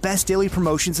 and the best daily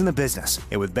promotions in the business.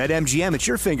 And with BetMGM at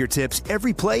your fingertips,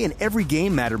 every play and every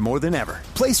game matter more than ever.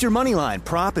 Place your moneyline,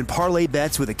 prop, and parlay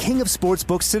bets with the king of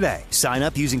sportsbooks today. Sign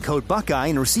up using code Buckeye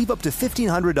and receive up to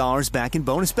 $1,500 back in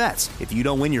bonus bets if you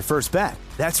don't win your first bet.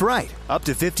 That's right, up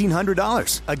to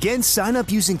 $1,500. Again, sign up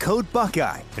using code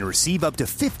Buckeye and receive up to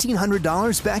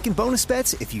 $1,500 back in bonus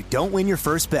bets if you don't win your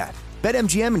first bet.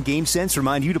 BetMGM and GameSense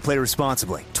remind you to play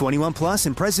responsibly. 21 plus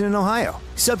and present in Ohio.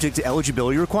 Subject to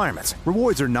eligibility requirements.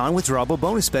 Rewards are non-withdrawable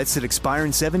bonus bets that expire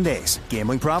in 7 days.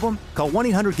 Gambling problem? Call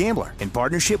 1-800-GAMBLER in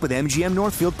partnership with MGM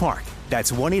Northfield Park.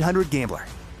 That's 1-800-GAMBLER.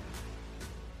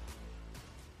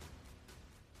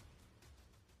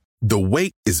 The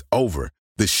wait is over.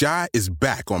 The Chi is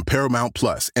back on Paramount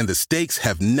Plus, and the stakes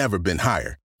have never been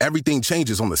higher. Everything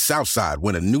changes on the South Side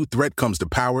when a new threat comes to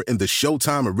power in the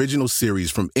Showtime original series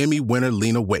from Emmy winner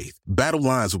Lena Waithe. Battle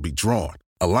lines will be drawn,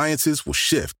 alliances will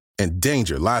shift, and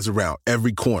danger lies around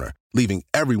every corner, leaving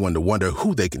everyone to wonder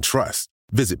who they can trust.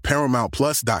 Visit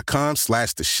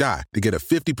ParamountPlus.com/The Chi to get a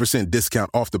 50% discount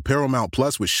off the Paramount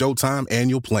Plus with Showtime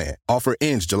annual plan. Offer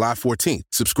ends July 14th.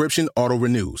 Subscription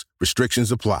auto-renews.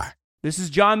 Restrictions apply. This is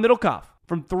John Middlecoff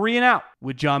from 3 and Out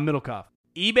with John Middlecoff.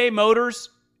 eBay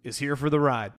Motors is here for the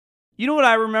ride. You know what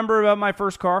I remember about my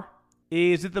first car?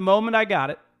 Is at the moment I got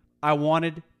it, I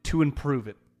wanted to improve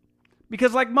it.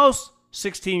 Because like most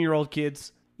 16-year-old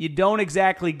kids, you don't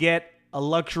exactly get a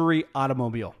luxury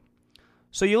automobile.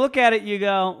 So you look at it, you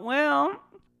go, well,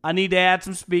 I need to add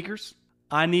some speakers.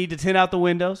 I need to tint out the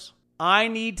windows. I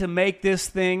need to make this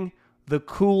thing the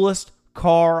coolest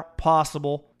car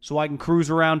possible so I can cruise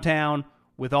around town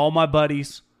with all my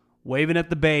buddies, waving at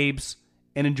the babes,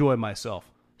 and enjoy myself.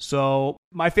 So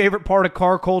my favorite part of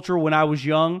car culture when I was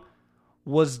young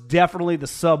was definitely the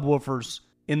subwoofers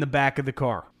in the back of the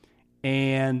car.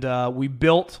 And we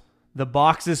built the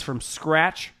boxes from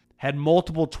scratch, had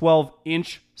multiple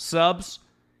 12-inch subs,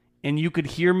 and you could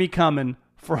hear me coming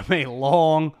from a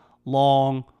long,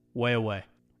 long way away.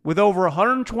 With over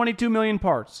 122 million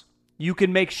parts, you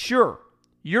can make sure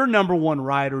your number one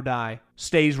ride or die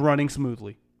stays running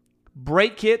smoothly.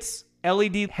 Brake kits,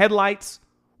 LED headlights,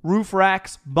 roof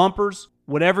racks, bumpers,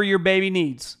 whatever your baby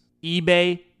needs,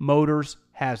 eBay Motors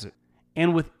has it.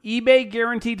 And with eBay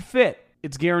Guaranteed Fit,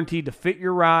 it's guaranteed to fit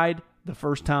your ride the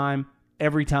first time,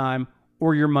 every time,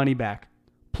 or your money back.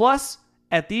 Plus,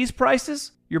 at these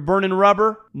prices, you're burning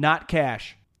rubber, not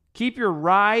cash. Keep your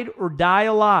ride or die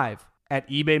alive at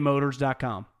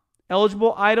ebaymotors.com.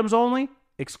 Eligible items only.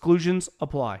 Exclusions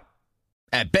apply.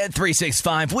 At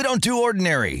Bet365, we don't do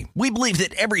ordinary. We believe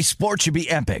that every sport should be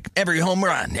epic. Every home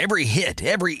run, every hit,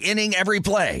 every inning, every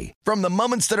play. From the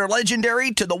moments that are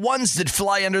legendary to the ones that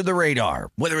fly under the radar.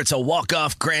 Whether it's a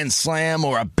walk-off grand slam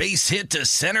or a base hit to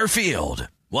center field.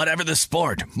 Whatever the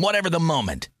sport, whatever the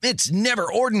moment, it's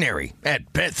never ordinary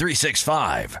at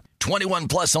Bet365. 21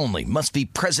 plus only. Must be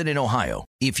present in Ohio.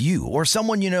 If you or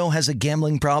someone you know has a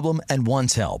gambling problem and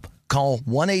wants help, call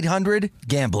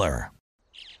 1-800-GAMBLER.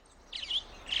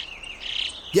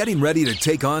 Getting ready to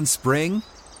take on spring?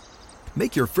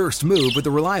 Make your first move with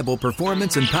the reliable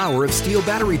performance and power of Steel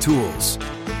battery tools.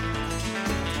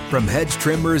 From hedge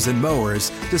trimmers and mowers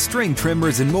to string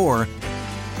trimmers and more,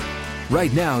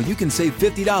 right now you can save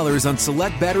 $50 on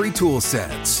select battery tool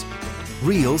sets.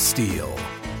 Real Steel.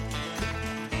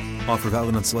 Offer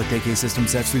valid on select AK system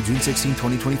sets through June 16,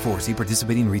 2024. See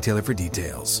participating retailer for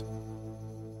details.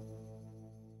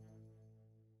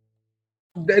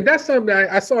 That's something that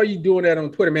I saw you doing that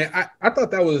on Twitter, man. I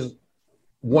thought that was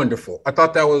wonderful. I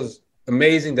thought that was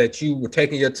amazing that you were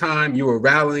taking your time. You were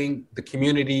rallying the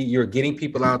community. You're getting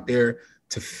people out there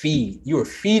to feed. You were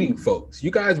feeding folks. You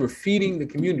guys were feeding the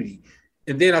community.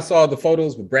 And then I saw the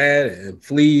photos with Brad and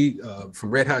Flea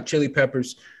from Red Hot Chili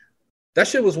Peppers. That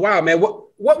shit was wild, man.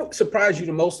 What surprised you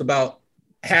the most about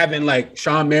having like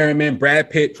Shawn Merriman, Brad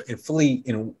Pitt, and Flea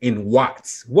in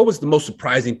Watts? What was the most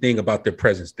surprising thing about their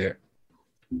presence there?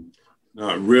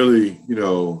 Not really,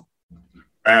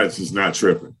 Brad's is not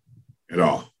tripping at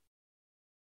all.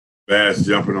 Bass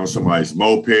jumping on somebody's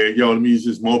moped. Yo, let me use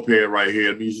this moped right here.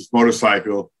 Let me use this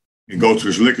motorcycle and go to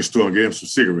this liquor store and get him some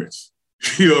cigarettes.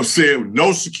 You know what I'm saying?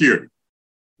 No security.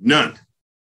 None.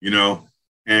 You know?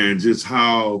 And just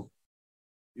how,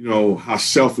 you know, how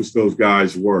selfish those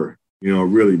guys were. You know,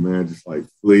 really, man, just like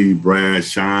Flea, Brad,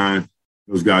 Shine,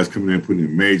 those guys coming in, putting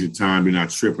in major time. They're not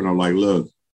tripping. I'm like, look,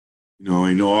 you know,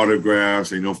 ain't no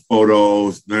autographs, ain't no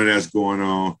photos, none of that's going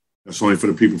on. That's only for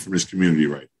the people from this community,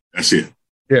 right? That's it.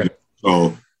 Yeah.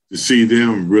 So to see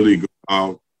them really go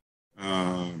out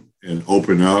and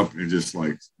open up and just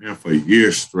like, man, for a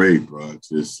year straight, bro,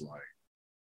 just like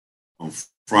on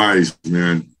Fridays,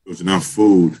 man, there was enough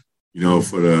food, you know,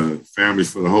 for the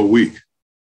families for the whole week.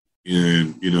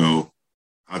 And, you know,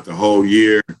 out the whole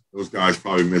year, those guys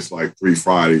probably missed like 3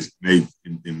 Fridays,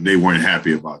 and they weren't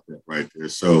happy about that right there.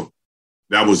 So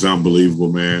that was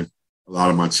unbelievable, man. A lot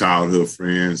of my childhood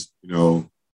friends, you know,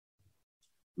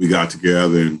 we got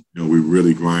together and, you know, we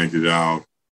really grinded out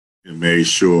and made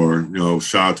sure, you know,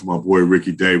 shout out to my boy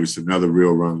Ricky Davis, another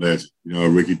real run legend. You know,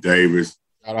 Ricky Davis.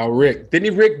 Shout out Rick.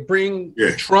 Didn't Rick bring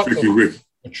a truck? Ricky.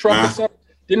 A truck or something?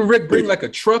 Didn't Rick bring like a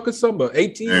truck or something? An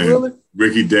 18-wheeler?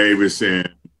 Ricky Davis and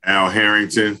Al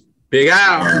Harrington. Big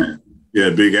Al.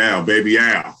 Big Al, Baby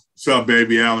Al. What's up,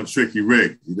 Baby Al and Tricky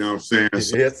Rick? You know what I'm saying?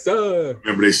 So, yes, sir.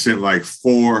 Remember they sent like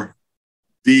 4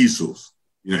 diesels,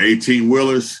 you know,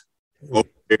 18-wheelers over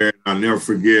there. I'll never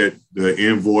forget the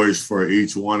invoice for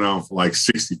each one of them for like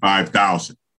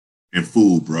 $65,000 in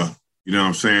food, bro. You know what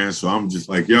I'm saying? So I'm just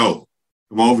like, yo,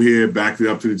 come over here, back it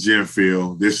up to the gym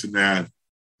field, this and that.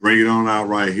 Bring it on out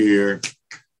right here.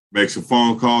 Make some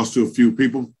phone calls to a few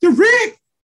people. The Rick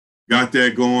got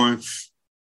that going.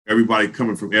 Everybody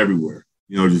coming from everywhere.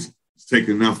 You know, just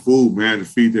taking enough food, man, to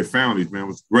feed their families, man. It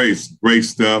was great. Great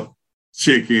stuff.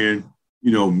 Chicken,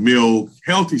 you know, milk,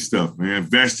 healthy stuff, man.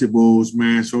 Vegetables,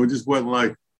 man. So it just wasn't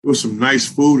like, it was some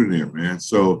nice food in there, man.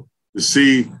 So to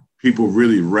see people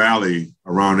really rally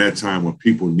around that time when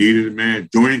people needed it, man,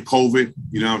 during COVID,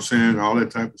 you know what I'm saying, all that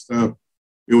type of stuff,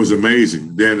 it was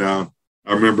amazing. Then I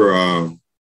remember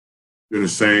during the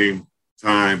same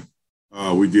time,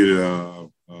 we did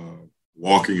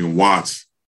Walking in Watts.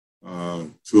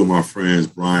 2 of my friends,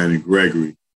 Brian and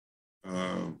Gregory,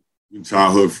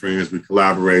 childhood friends, we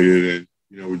collaborated and,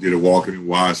 you know, we did a Walking in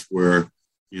Watts where,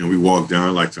 you know, we walked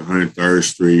down like to 103rd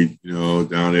Street, you know,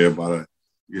 down there by the,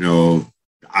 you know,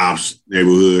 ops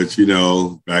neighborhoods, you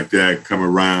know, back there, come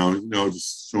around, you know,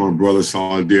 just showing brother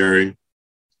solidarity.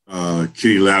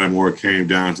 Kenny Lattimore came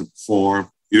down to perform,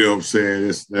 you know what I'm saying,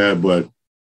 this, that, but,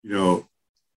 you know,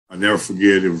 I never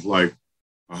forget, it was like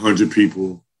 100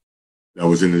 people that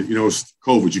was in the, you know, it's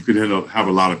COVID, you couldn't have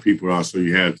a lot of people out, so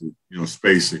you had to, you know,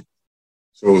 space it.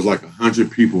 So it was like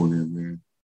 100 people in there, man.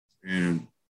 And,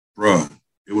 bruh,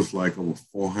 it was like over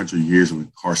 400 years of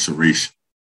incarceration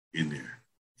in there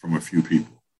from a few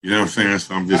people. You know what I'm saying?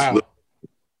 So I'm just looking.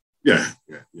 Yeah.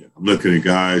 I'm looking at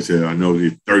guys that I know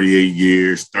they're 38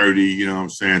 years, 30, you know what I'm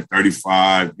saying,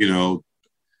 35, you know,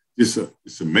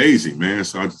 it's amazing, man.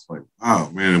 So I just like, wow,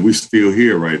 man, and we're still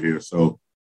here right here. So,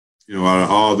 you know, out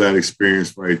of all that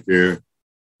experience right there,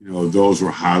 you know, those were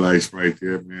highlights right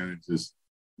there, man. And just,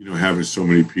 you know, having so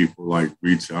many people like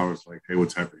reach out, it's like, hey, what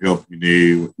type of help you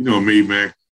need? You know me,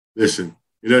 man. Listen,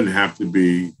 it doesn't have to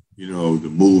be, you know, the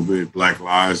movement, Black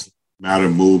Lives Matter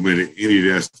movement, any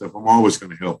of that stuff. I'm always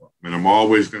going to help them. And I'm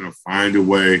always going to find a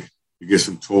way to get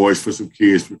some toys for some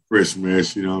kids for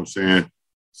Christmas, you know what I'm saying?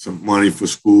 Some money for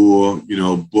school, you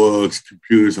know, books,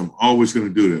 computers. I'm always going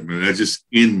to do that, man. That's just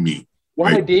in me.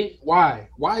 Why, right? D? Why?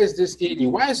 Why is this in you?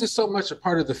 Why is this so much a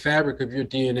part of the fabric of your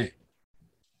DNA?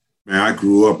 Man, I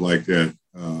grew up like that.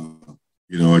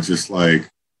 You know, it's just like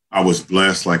I was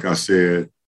blessed, like I said,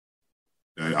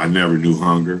 that I never knew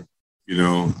hunger. You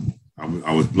know,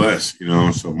 I was blessed, you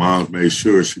know, so Mom made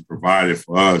sure she provided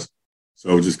for us.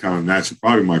 So just kind of natural,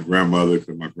 probably my grandmother,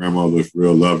 because my grandmother was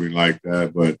real loving like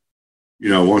that. But, you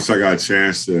know, once I got a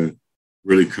chance to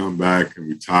really come back and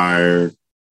retire,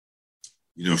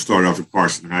 you know, started off at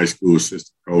Carson High School,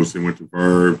 assistant coach, then went to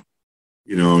Verb,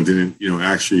 you know, and then, you know,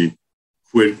 actually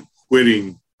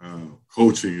quitting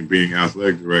coaching and being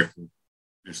athletic director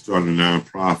and starting a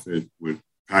nonprofit with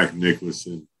Patrick Nicholas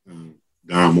and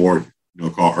Don Morgan, you know,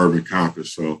 called Urban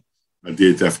Compass. So I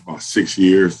did that for about 6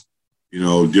 years, you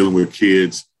know, dealing with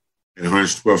kids at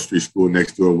 112th Street School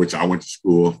next door, which I went to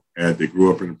school at. They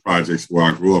grew up in the projects where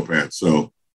I grew up at.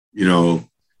 So, you know,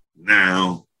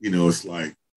 now, you know, it's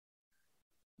like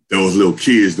those little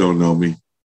kids don't know me,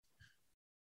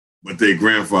 but their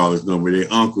grandfathers know me,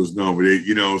 their uncles know me,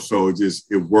 you know, so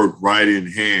it worked right in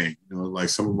hand. You know, like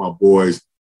some of my boys,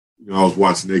 you know, I was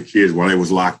watching their kids while they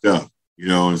was locked up. you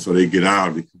know, and so they get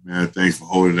out. They come, man, thanks for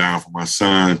holding down for my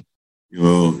son, you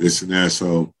know, this and that.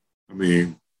 So, I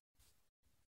mean,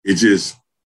 it's just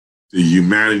the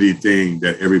humanity thing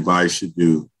that everybody should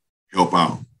do, help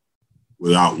out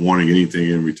without wanting anything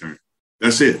in return.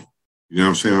 That's it. You know what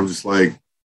I'm saying? I'm just like,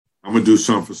 I'm going to do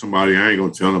something for somebody. I ain't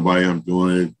going to tell nobody I'm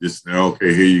doing it. Just,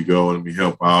 okay, here you go. Let me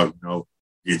help out, you know,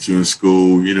 get you in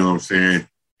school. You know what I'm saying?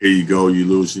 Here you go. You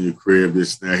losing your crib,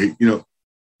 this and that. You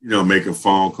know, making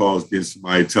phone calls, getting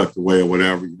somebody tucked away or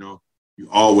whatever, you know. You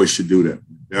always should do that.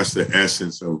 That's the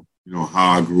essence of, you know,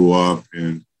 how I grew up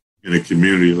and in a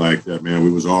community like that, man.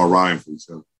 We was all riding for each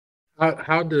other.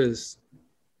 How does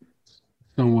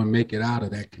someone make it out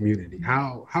of that community?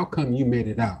 How come you made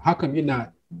it out? How come you're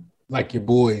not like your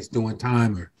boys doing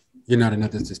time, or you're not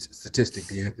another statistic,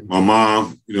 Anthony? My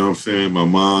mom, you know what I'm saying? My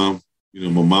mom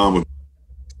was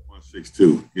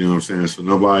 162, you know what I'm saying? So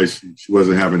nobody, she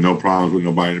wasn't having no problems with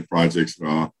nobody in the projects at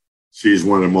all. She's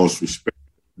one of the most respected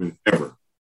women ever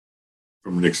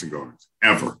from Nixon Gardens,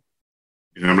 ever.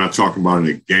 And I'm not talking about in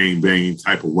a gang-banging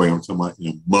type of way. I'm talking about in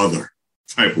a mother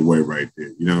type of way right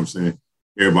there. You know what I'm saying?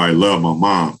 Everybody loved my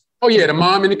mom. Oh, yeah, the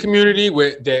mom in the community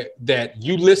where that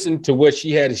you listen to what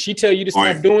she had. If she tell you to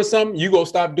stop doing something, you go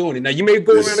stop doing it. Now, you may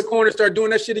go around the corner and start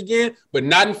doing that shit again, but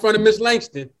not in front of Miss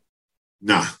Langston.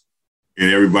 Nah.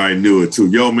 And everybody knew it, too.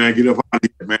 Yo, man, get up out of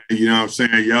here, man. You know what I'm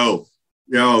saying?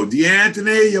 Yo,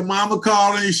 D'Anthony, your mama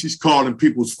calling. She's calling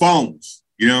people's phones.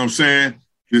 You know what I'm saying?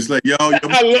 Just like, yo, your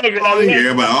mama calling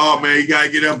here. But, oh, man, you got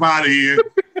to get up out of here.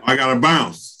 I got to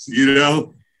bounce, you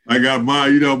know? I got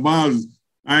moms.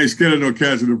 I ain't scared of no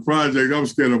cats in the project. I'm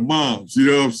scared of moms. You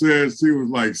know what I'm saying? She was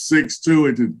like 6'2"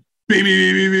 and just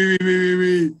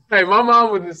beep. Hey, my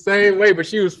mom was the same way, but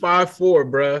she was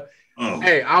 5'4", bruh. Oh.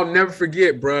 Hey, I'll never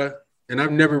forget, bruh. And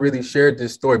I've never really shared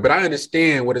this story, but I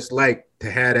understand what it's like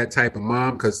to have that type of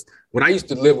mom. Because when I used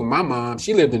to live with my mom,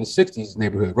 she lived in the 60s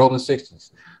neighborhood, rolling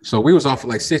 60s. So we was off of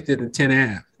like 60th and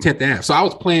 10th Ave. So I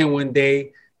was playing one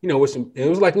day, you know, it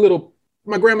was like a little,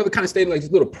 my grandmother kind of stayed in like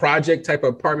this little project type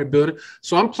of apartment building.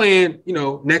 So I'm playing, you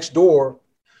know, next door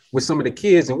with some of the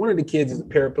kids, and one of the kids is a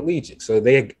paraplegic. So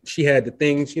she had the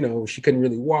things, you know, she couldn't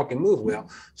really walk and move well.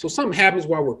 So something happens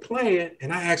while we're playing,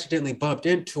 and I accidentally bumped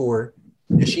into her,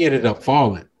 and she ended up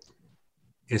falling.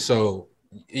 And so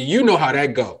you know how that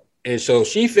go. And so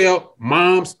she felt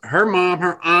her mom,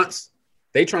 her aunts,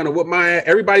 they trying to whoop my ass.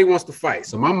 Everybody wants to fight.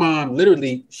 So my mom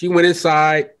literally, she went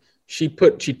inside. She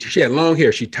had long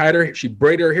hair. She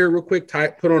braided her hair real quick,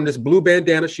 put on this blue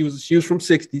bandana. She was from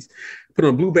 60s, put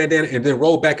on a blue bandana, and then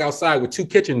rolled back outside with 2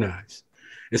 kitchen knives.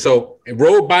 And so it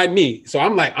rolled by me. So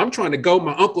I'm trying to go.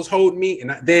 My uncle's holding me.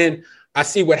 And then I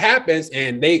see what happens,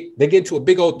 and they get into a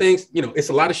big old thing. You know, it's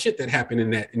a lot of shit that happened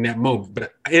in that moment.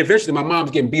 But eventually my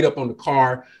mom's getting beat up on the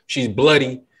car. She's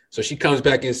bloody. So she comes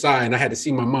back inside, and I had to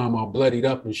see my mom all bloodied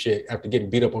up and shit after getting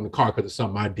beat up on the car because of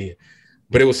something I did.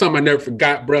 But it was something I never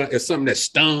forgot, bro. It's something that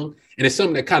stung, and it's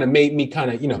something that kind of made me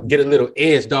kind of, you know, get a little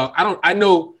edge, dog. I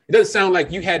know it doesn't sound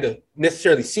like you had to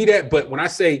necessarily see that, but when I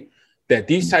say that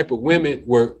these type of women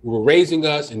were raising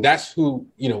us, and that's who,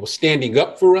 you know, was standing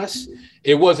up for us,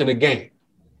 it wasn't a game.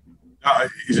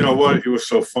 You know what? It was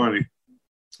so funny.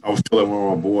 I was telling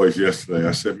one of my boys yesterday.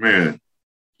 I said, man,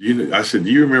 do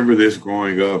you remember this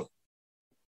growing up?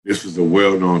 This was a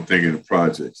well-known thing in the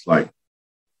projects. Like,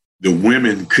 the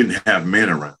women couldn't have men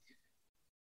around.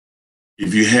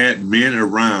 If you had men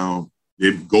around,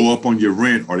 they'd go up on your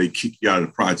rent or they kick you out of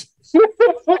the projects.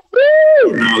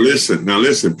 Now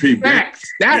listen, Pete. Facts.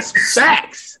 That's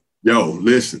facts.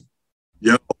 Listen,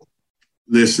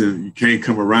 you can't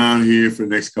come around here for the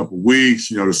next couple of weeks.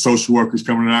 You know, the social worker's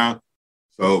coming out.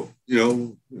 So,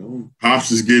 you know,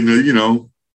 Pops is getting a,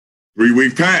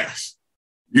 3-week pass.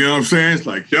 You know what I'm saying? It's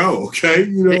like, okay.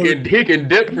 You know, he can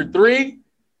dip for 3.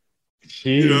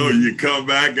 You know, you come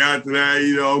back after that,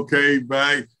 okay,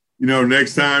 back,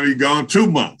 next time he gone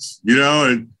 2 months,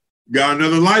 and got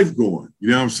another life going. You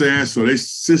know what I'm saying? So they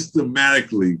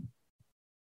systematically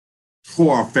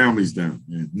tore our families down,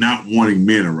 man, not wanting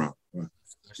men around. Right?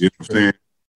 You know what I'm saying?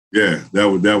 Yeah,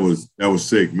 that was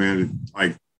sick, man.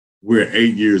 Like, we're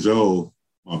 8 years old.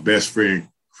 My best friend,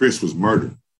 Chris, was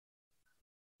murdered.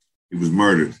 He was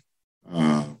murdered.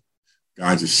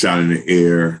 Guy just shot in the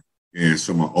air. And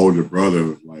so my older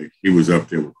brother, like, he was up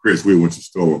there with Chris. We went to the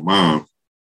store with Mom.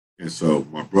 And so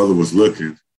my brother was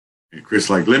looking. And Chris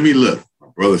like, let me look. My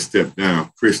brother stepped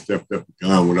down. Chris stepped up, the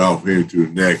gun went off, hit him to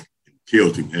the neck, and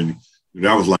killed him. And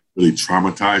that was, like, really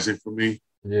traumatizing for me.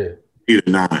 Yeah. 8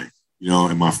 or 9,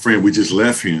 and my friend, we just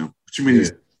left him. What you mean?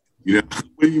 Yeah.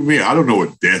 What do you mean? I don't know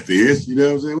what death is. You know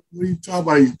what I'm saying? What are you talking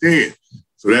about? He's dead.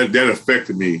 So that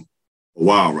affected me a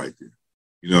while right there.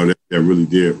 That really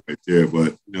did right there.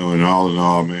 But, you know, and all in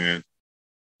all, man,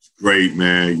 it's great,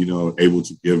 man, you know, able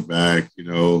to give back, you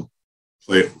know,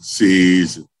 play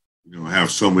overseas, and, you know, have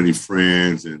so many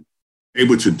friends and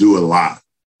able to do a lot.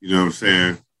 You know what I'm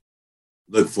saying?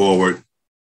 Look forward.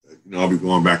 You know, I'll be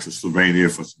going back to Slovenia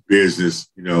for some business,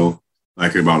 you know,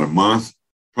 like in about a month.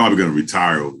 Probably going to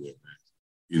retire over there, man.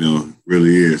 You know, it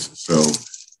really is. So,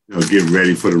 you know, getting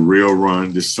ready for the real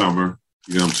run this summer.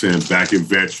 You know what I'm saying? Back at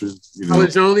Veteran. You know.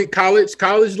 College only?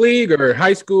 College league or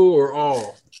high school or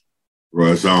all?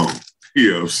 Bro, it's on.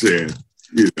 You know what I'm saying?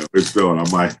 You know, it's on. I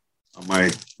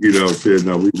might, you know what I'm saying?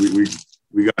 No,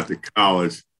 we got the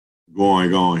college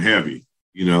going on heavy,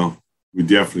 you know. We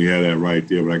definitely had that right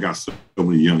there, but I got so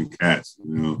many young cats,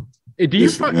 you know. Hey, do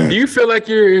you feel like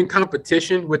you're in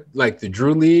competition with like the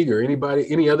Drew League or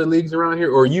any other leagues around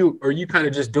here, or are you kind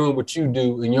of just doing what you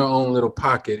do in your own little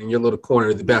pocket in your little corner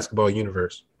of the basketball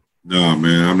universe? No,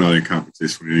 man, I'm not in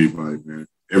competition with anybody, man.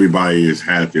 Everybody has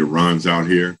had their runs out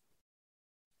here.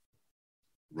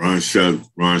 Run, shoot,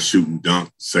 and dunk.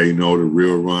 Say no to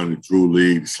real run, the Drew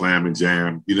League, the Slam and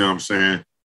Jam. You know what I'm saying?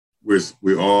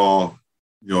 We're all,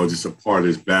 you know, just a part of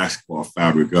this basketball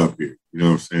fabric up here. You know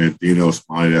what I'm saying? Dino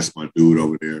Smiley, that's my dude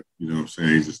over there. You know what I'm saying?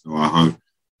 He just know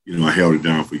I held it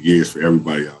down for years for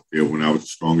everybody out there when I was the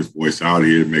strongest voice out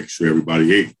here to make sure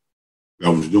everybody ate. I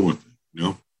was doing things, you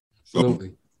know? So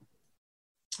absolutely.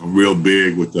 I'm real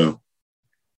big with the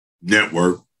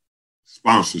network,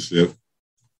 sponsorship.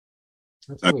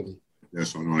 Absolutely.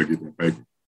 That's how I know I get that paper.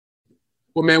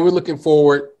 Well, man, we're looking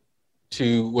forward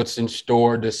to what's in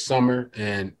store this summer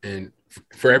and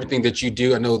for everything that you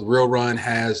do. I know the Real Run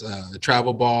has a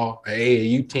travel ball, an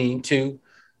AAU team too.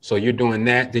 So you're doing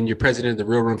that. Then you're president of the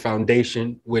Real Run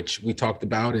Foundation, which we talked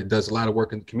about. It does a lot of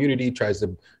work in the community, tries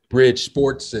to bridge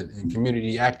sports and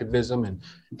community activism and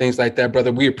things like that,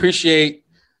 brother. We appreciate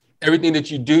everything that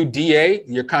you do, DA,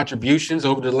 your contributions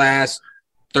over the last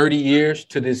 30 years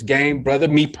to this game, brother.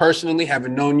 Me personally,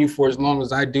 having known you for as long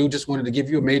as I do, just wanted to give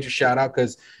you a major shout out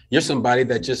because you're somebody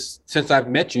that just, since I've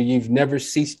met you, you've never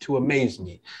ceased to amaze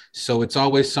me. So it's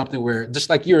always something where, just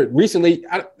like you're recently,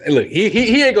 look,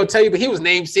 he ain't gonna tell you, but he was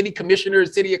named city commissioner,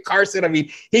 city of Carson. I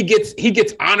mean, he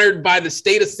gets honored by the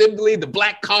state assembly, the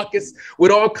Black Caucus,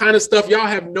 with all kind of stuff. Y'all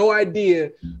have no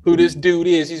idea who this dude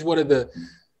is. He's one of the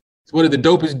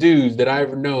dopest dudes that I've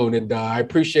ever known. And I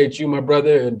appreciate you, my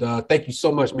brother. And thank you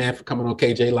so much, man, for coming on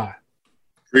KJ Live.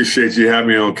 Appreciate you having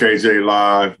me on KJ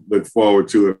Live. Look forward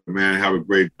to it, man. Have a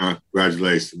great time.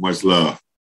 Congratulations. Much love.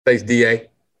 Thanks, DA.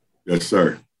 Yes,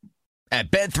 sir.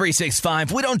 At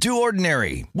Bet365, we don't do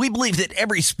ordinary. We believe that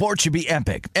every sport should be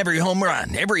epic. Every home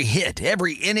run, every hit,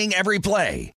 every inning, every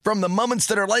play. From the moments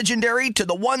that are legendary to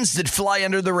the ones that fly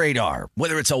under the radar.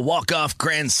 Whether it's a walk-off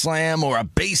grand slam or a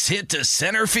base hit to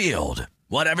center field.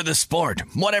 Whatever the sport,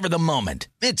 whatever the moment.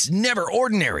 It's never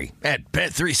ordinary at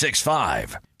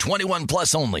Bet365. 21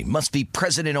 plus only. Must be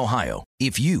present in Ohio.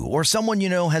 If you or someone you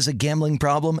know has a gambling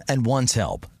problem and wants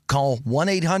help, call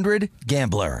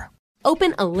 1-800-GAMBLER.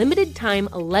 Open a limited-time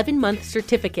 11-month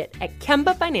certificate at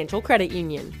Kemba Financial Credit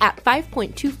Union. At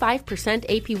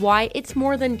 5.25% APY, it's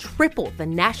more than triple the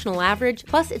national average,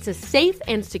 plus it's a safe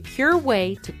and secure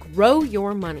way to grow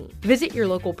your money. Visit your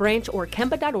local branch or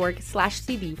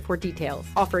kemba.org/CD for details.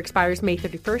 Offer expires May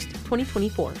 31st,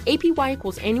 2024. APY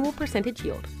equals annual percentage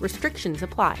yield. Restrictions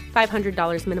apply.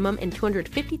 $500 minimum and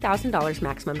 $250,000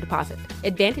 maximum deposit.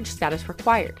 Advantage status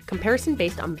required. Comparison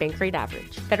based on bank rate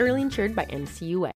average. Federally insured by NCUA.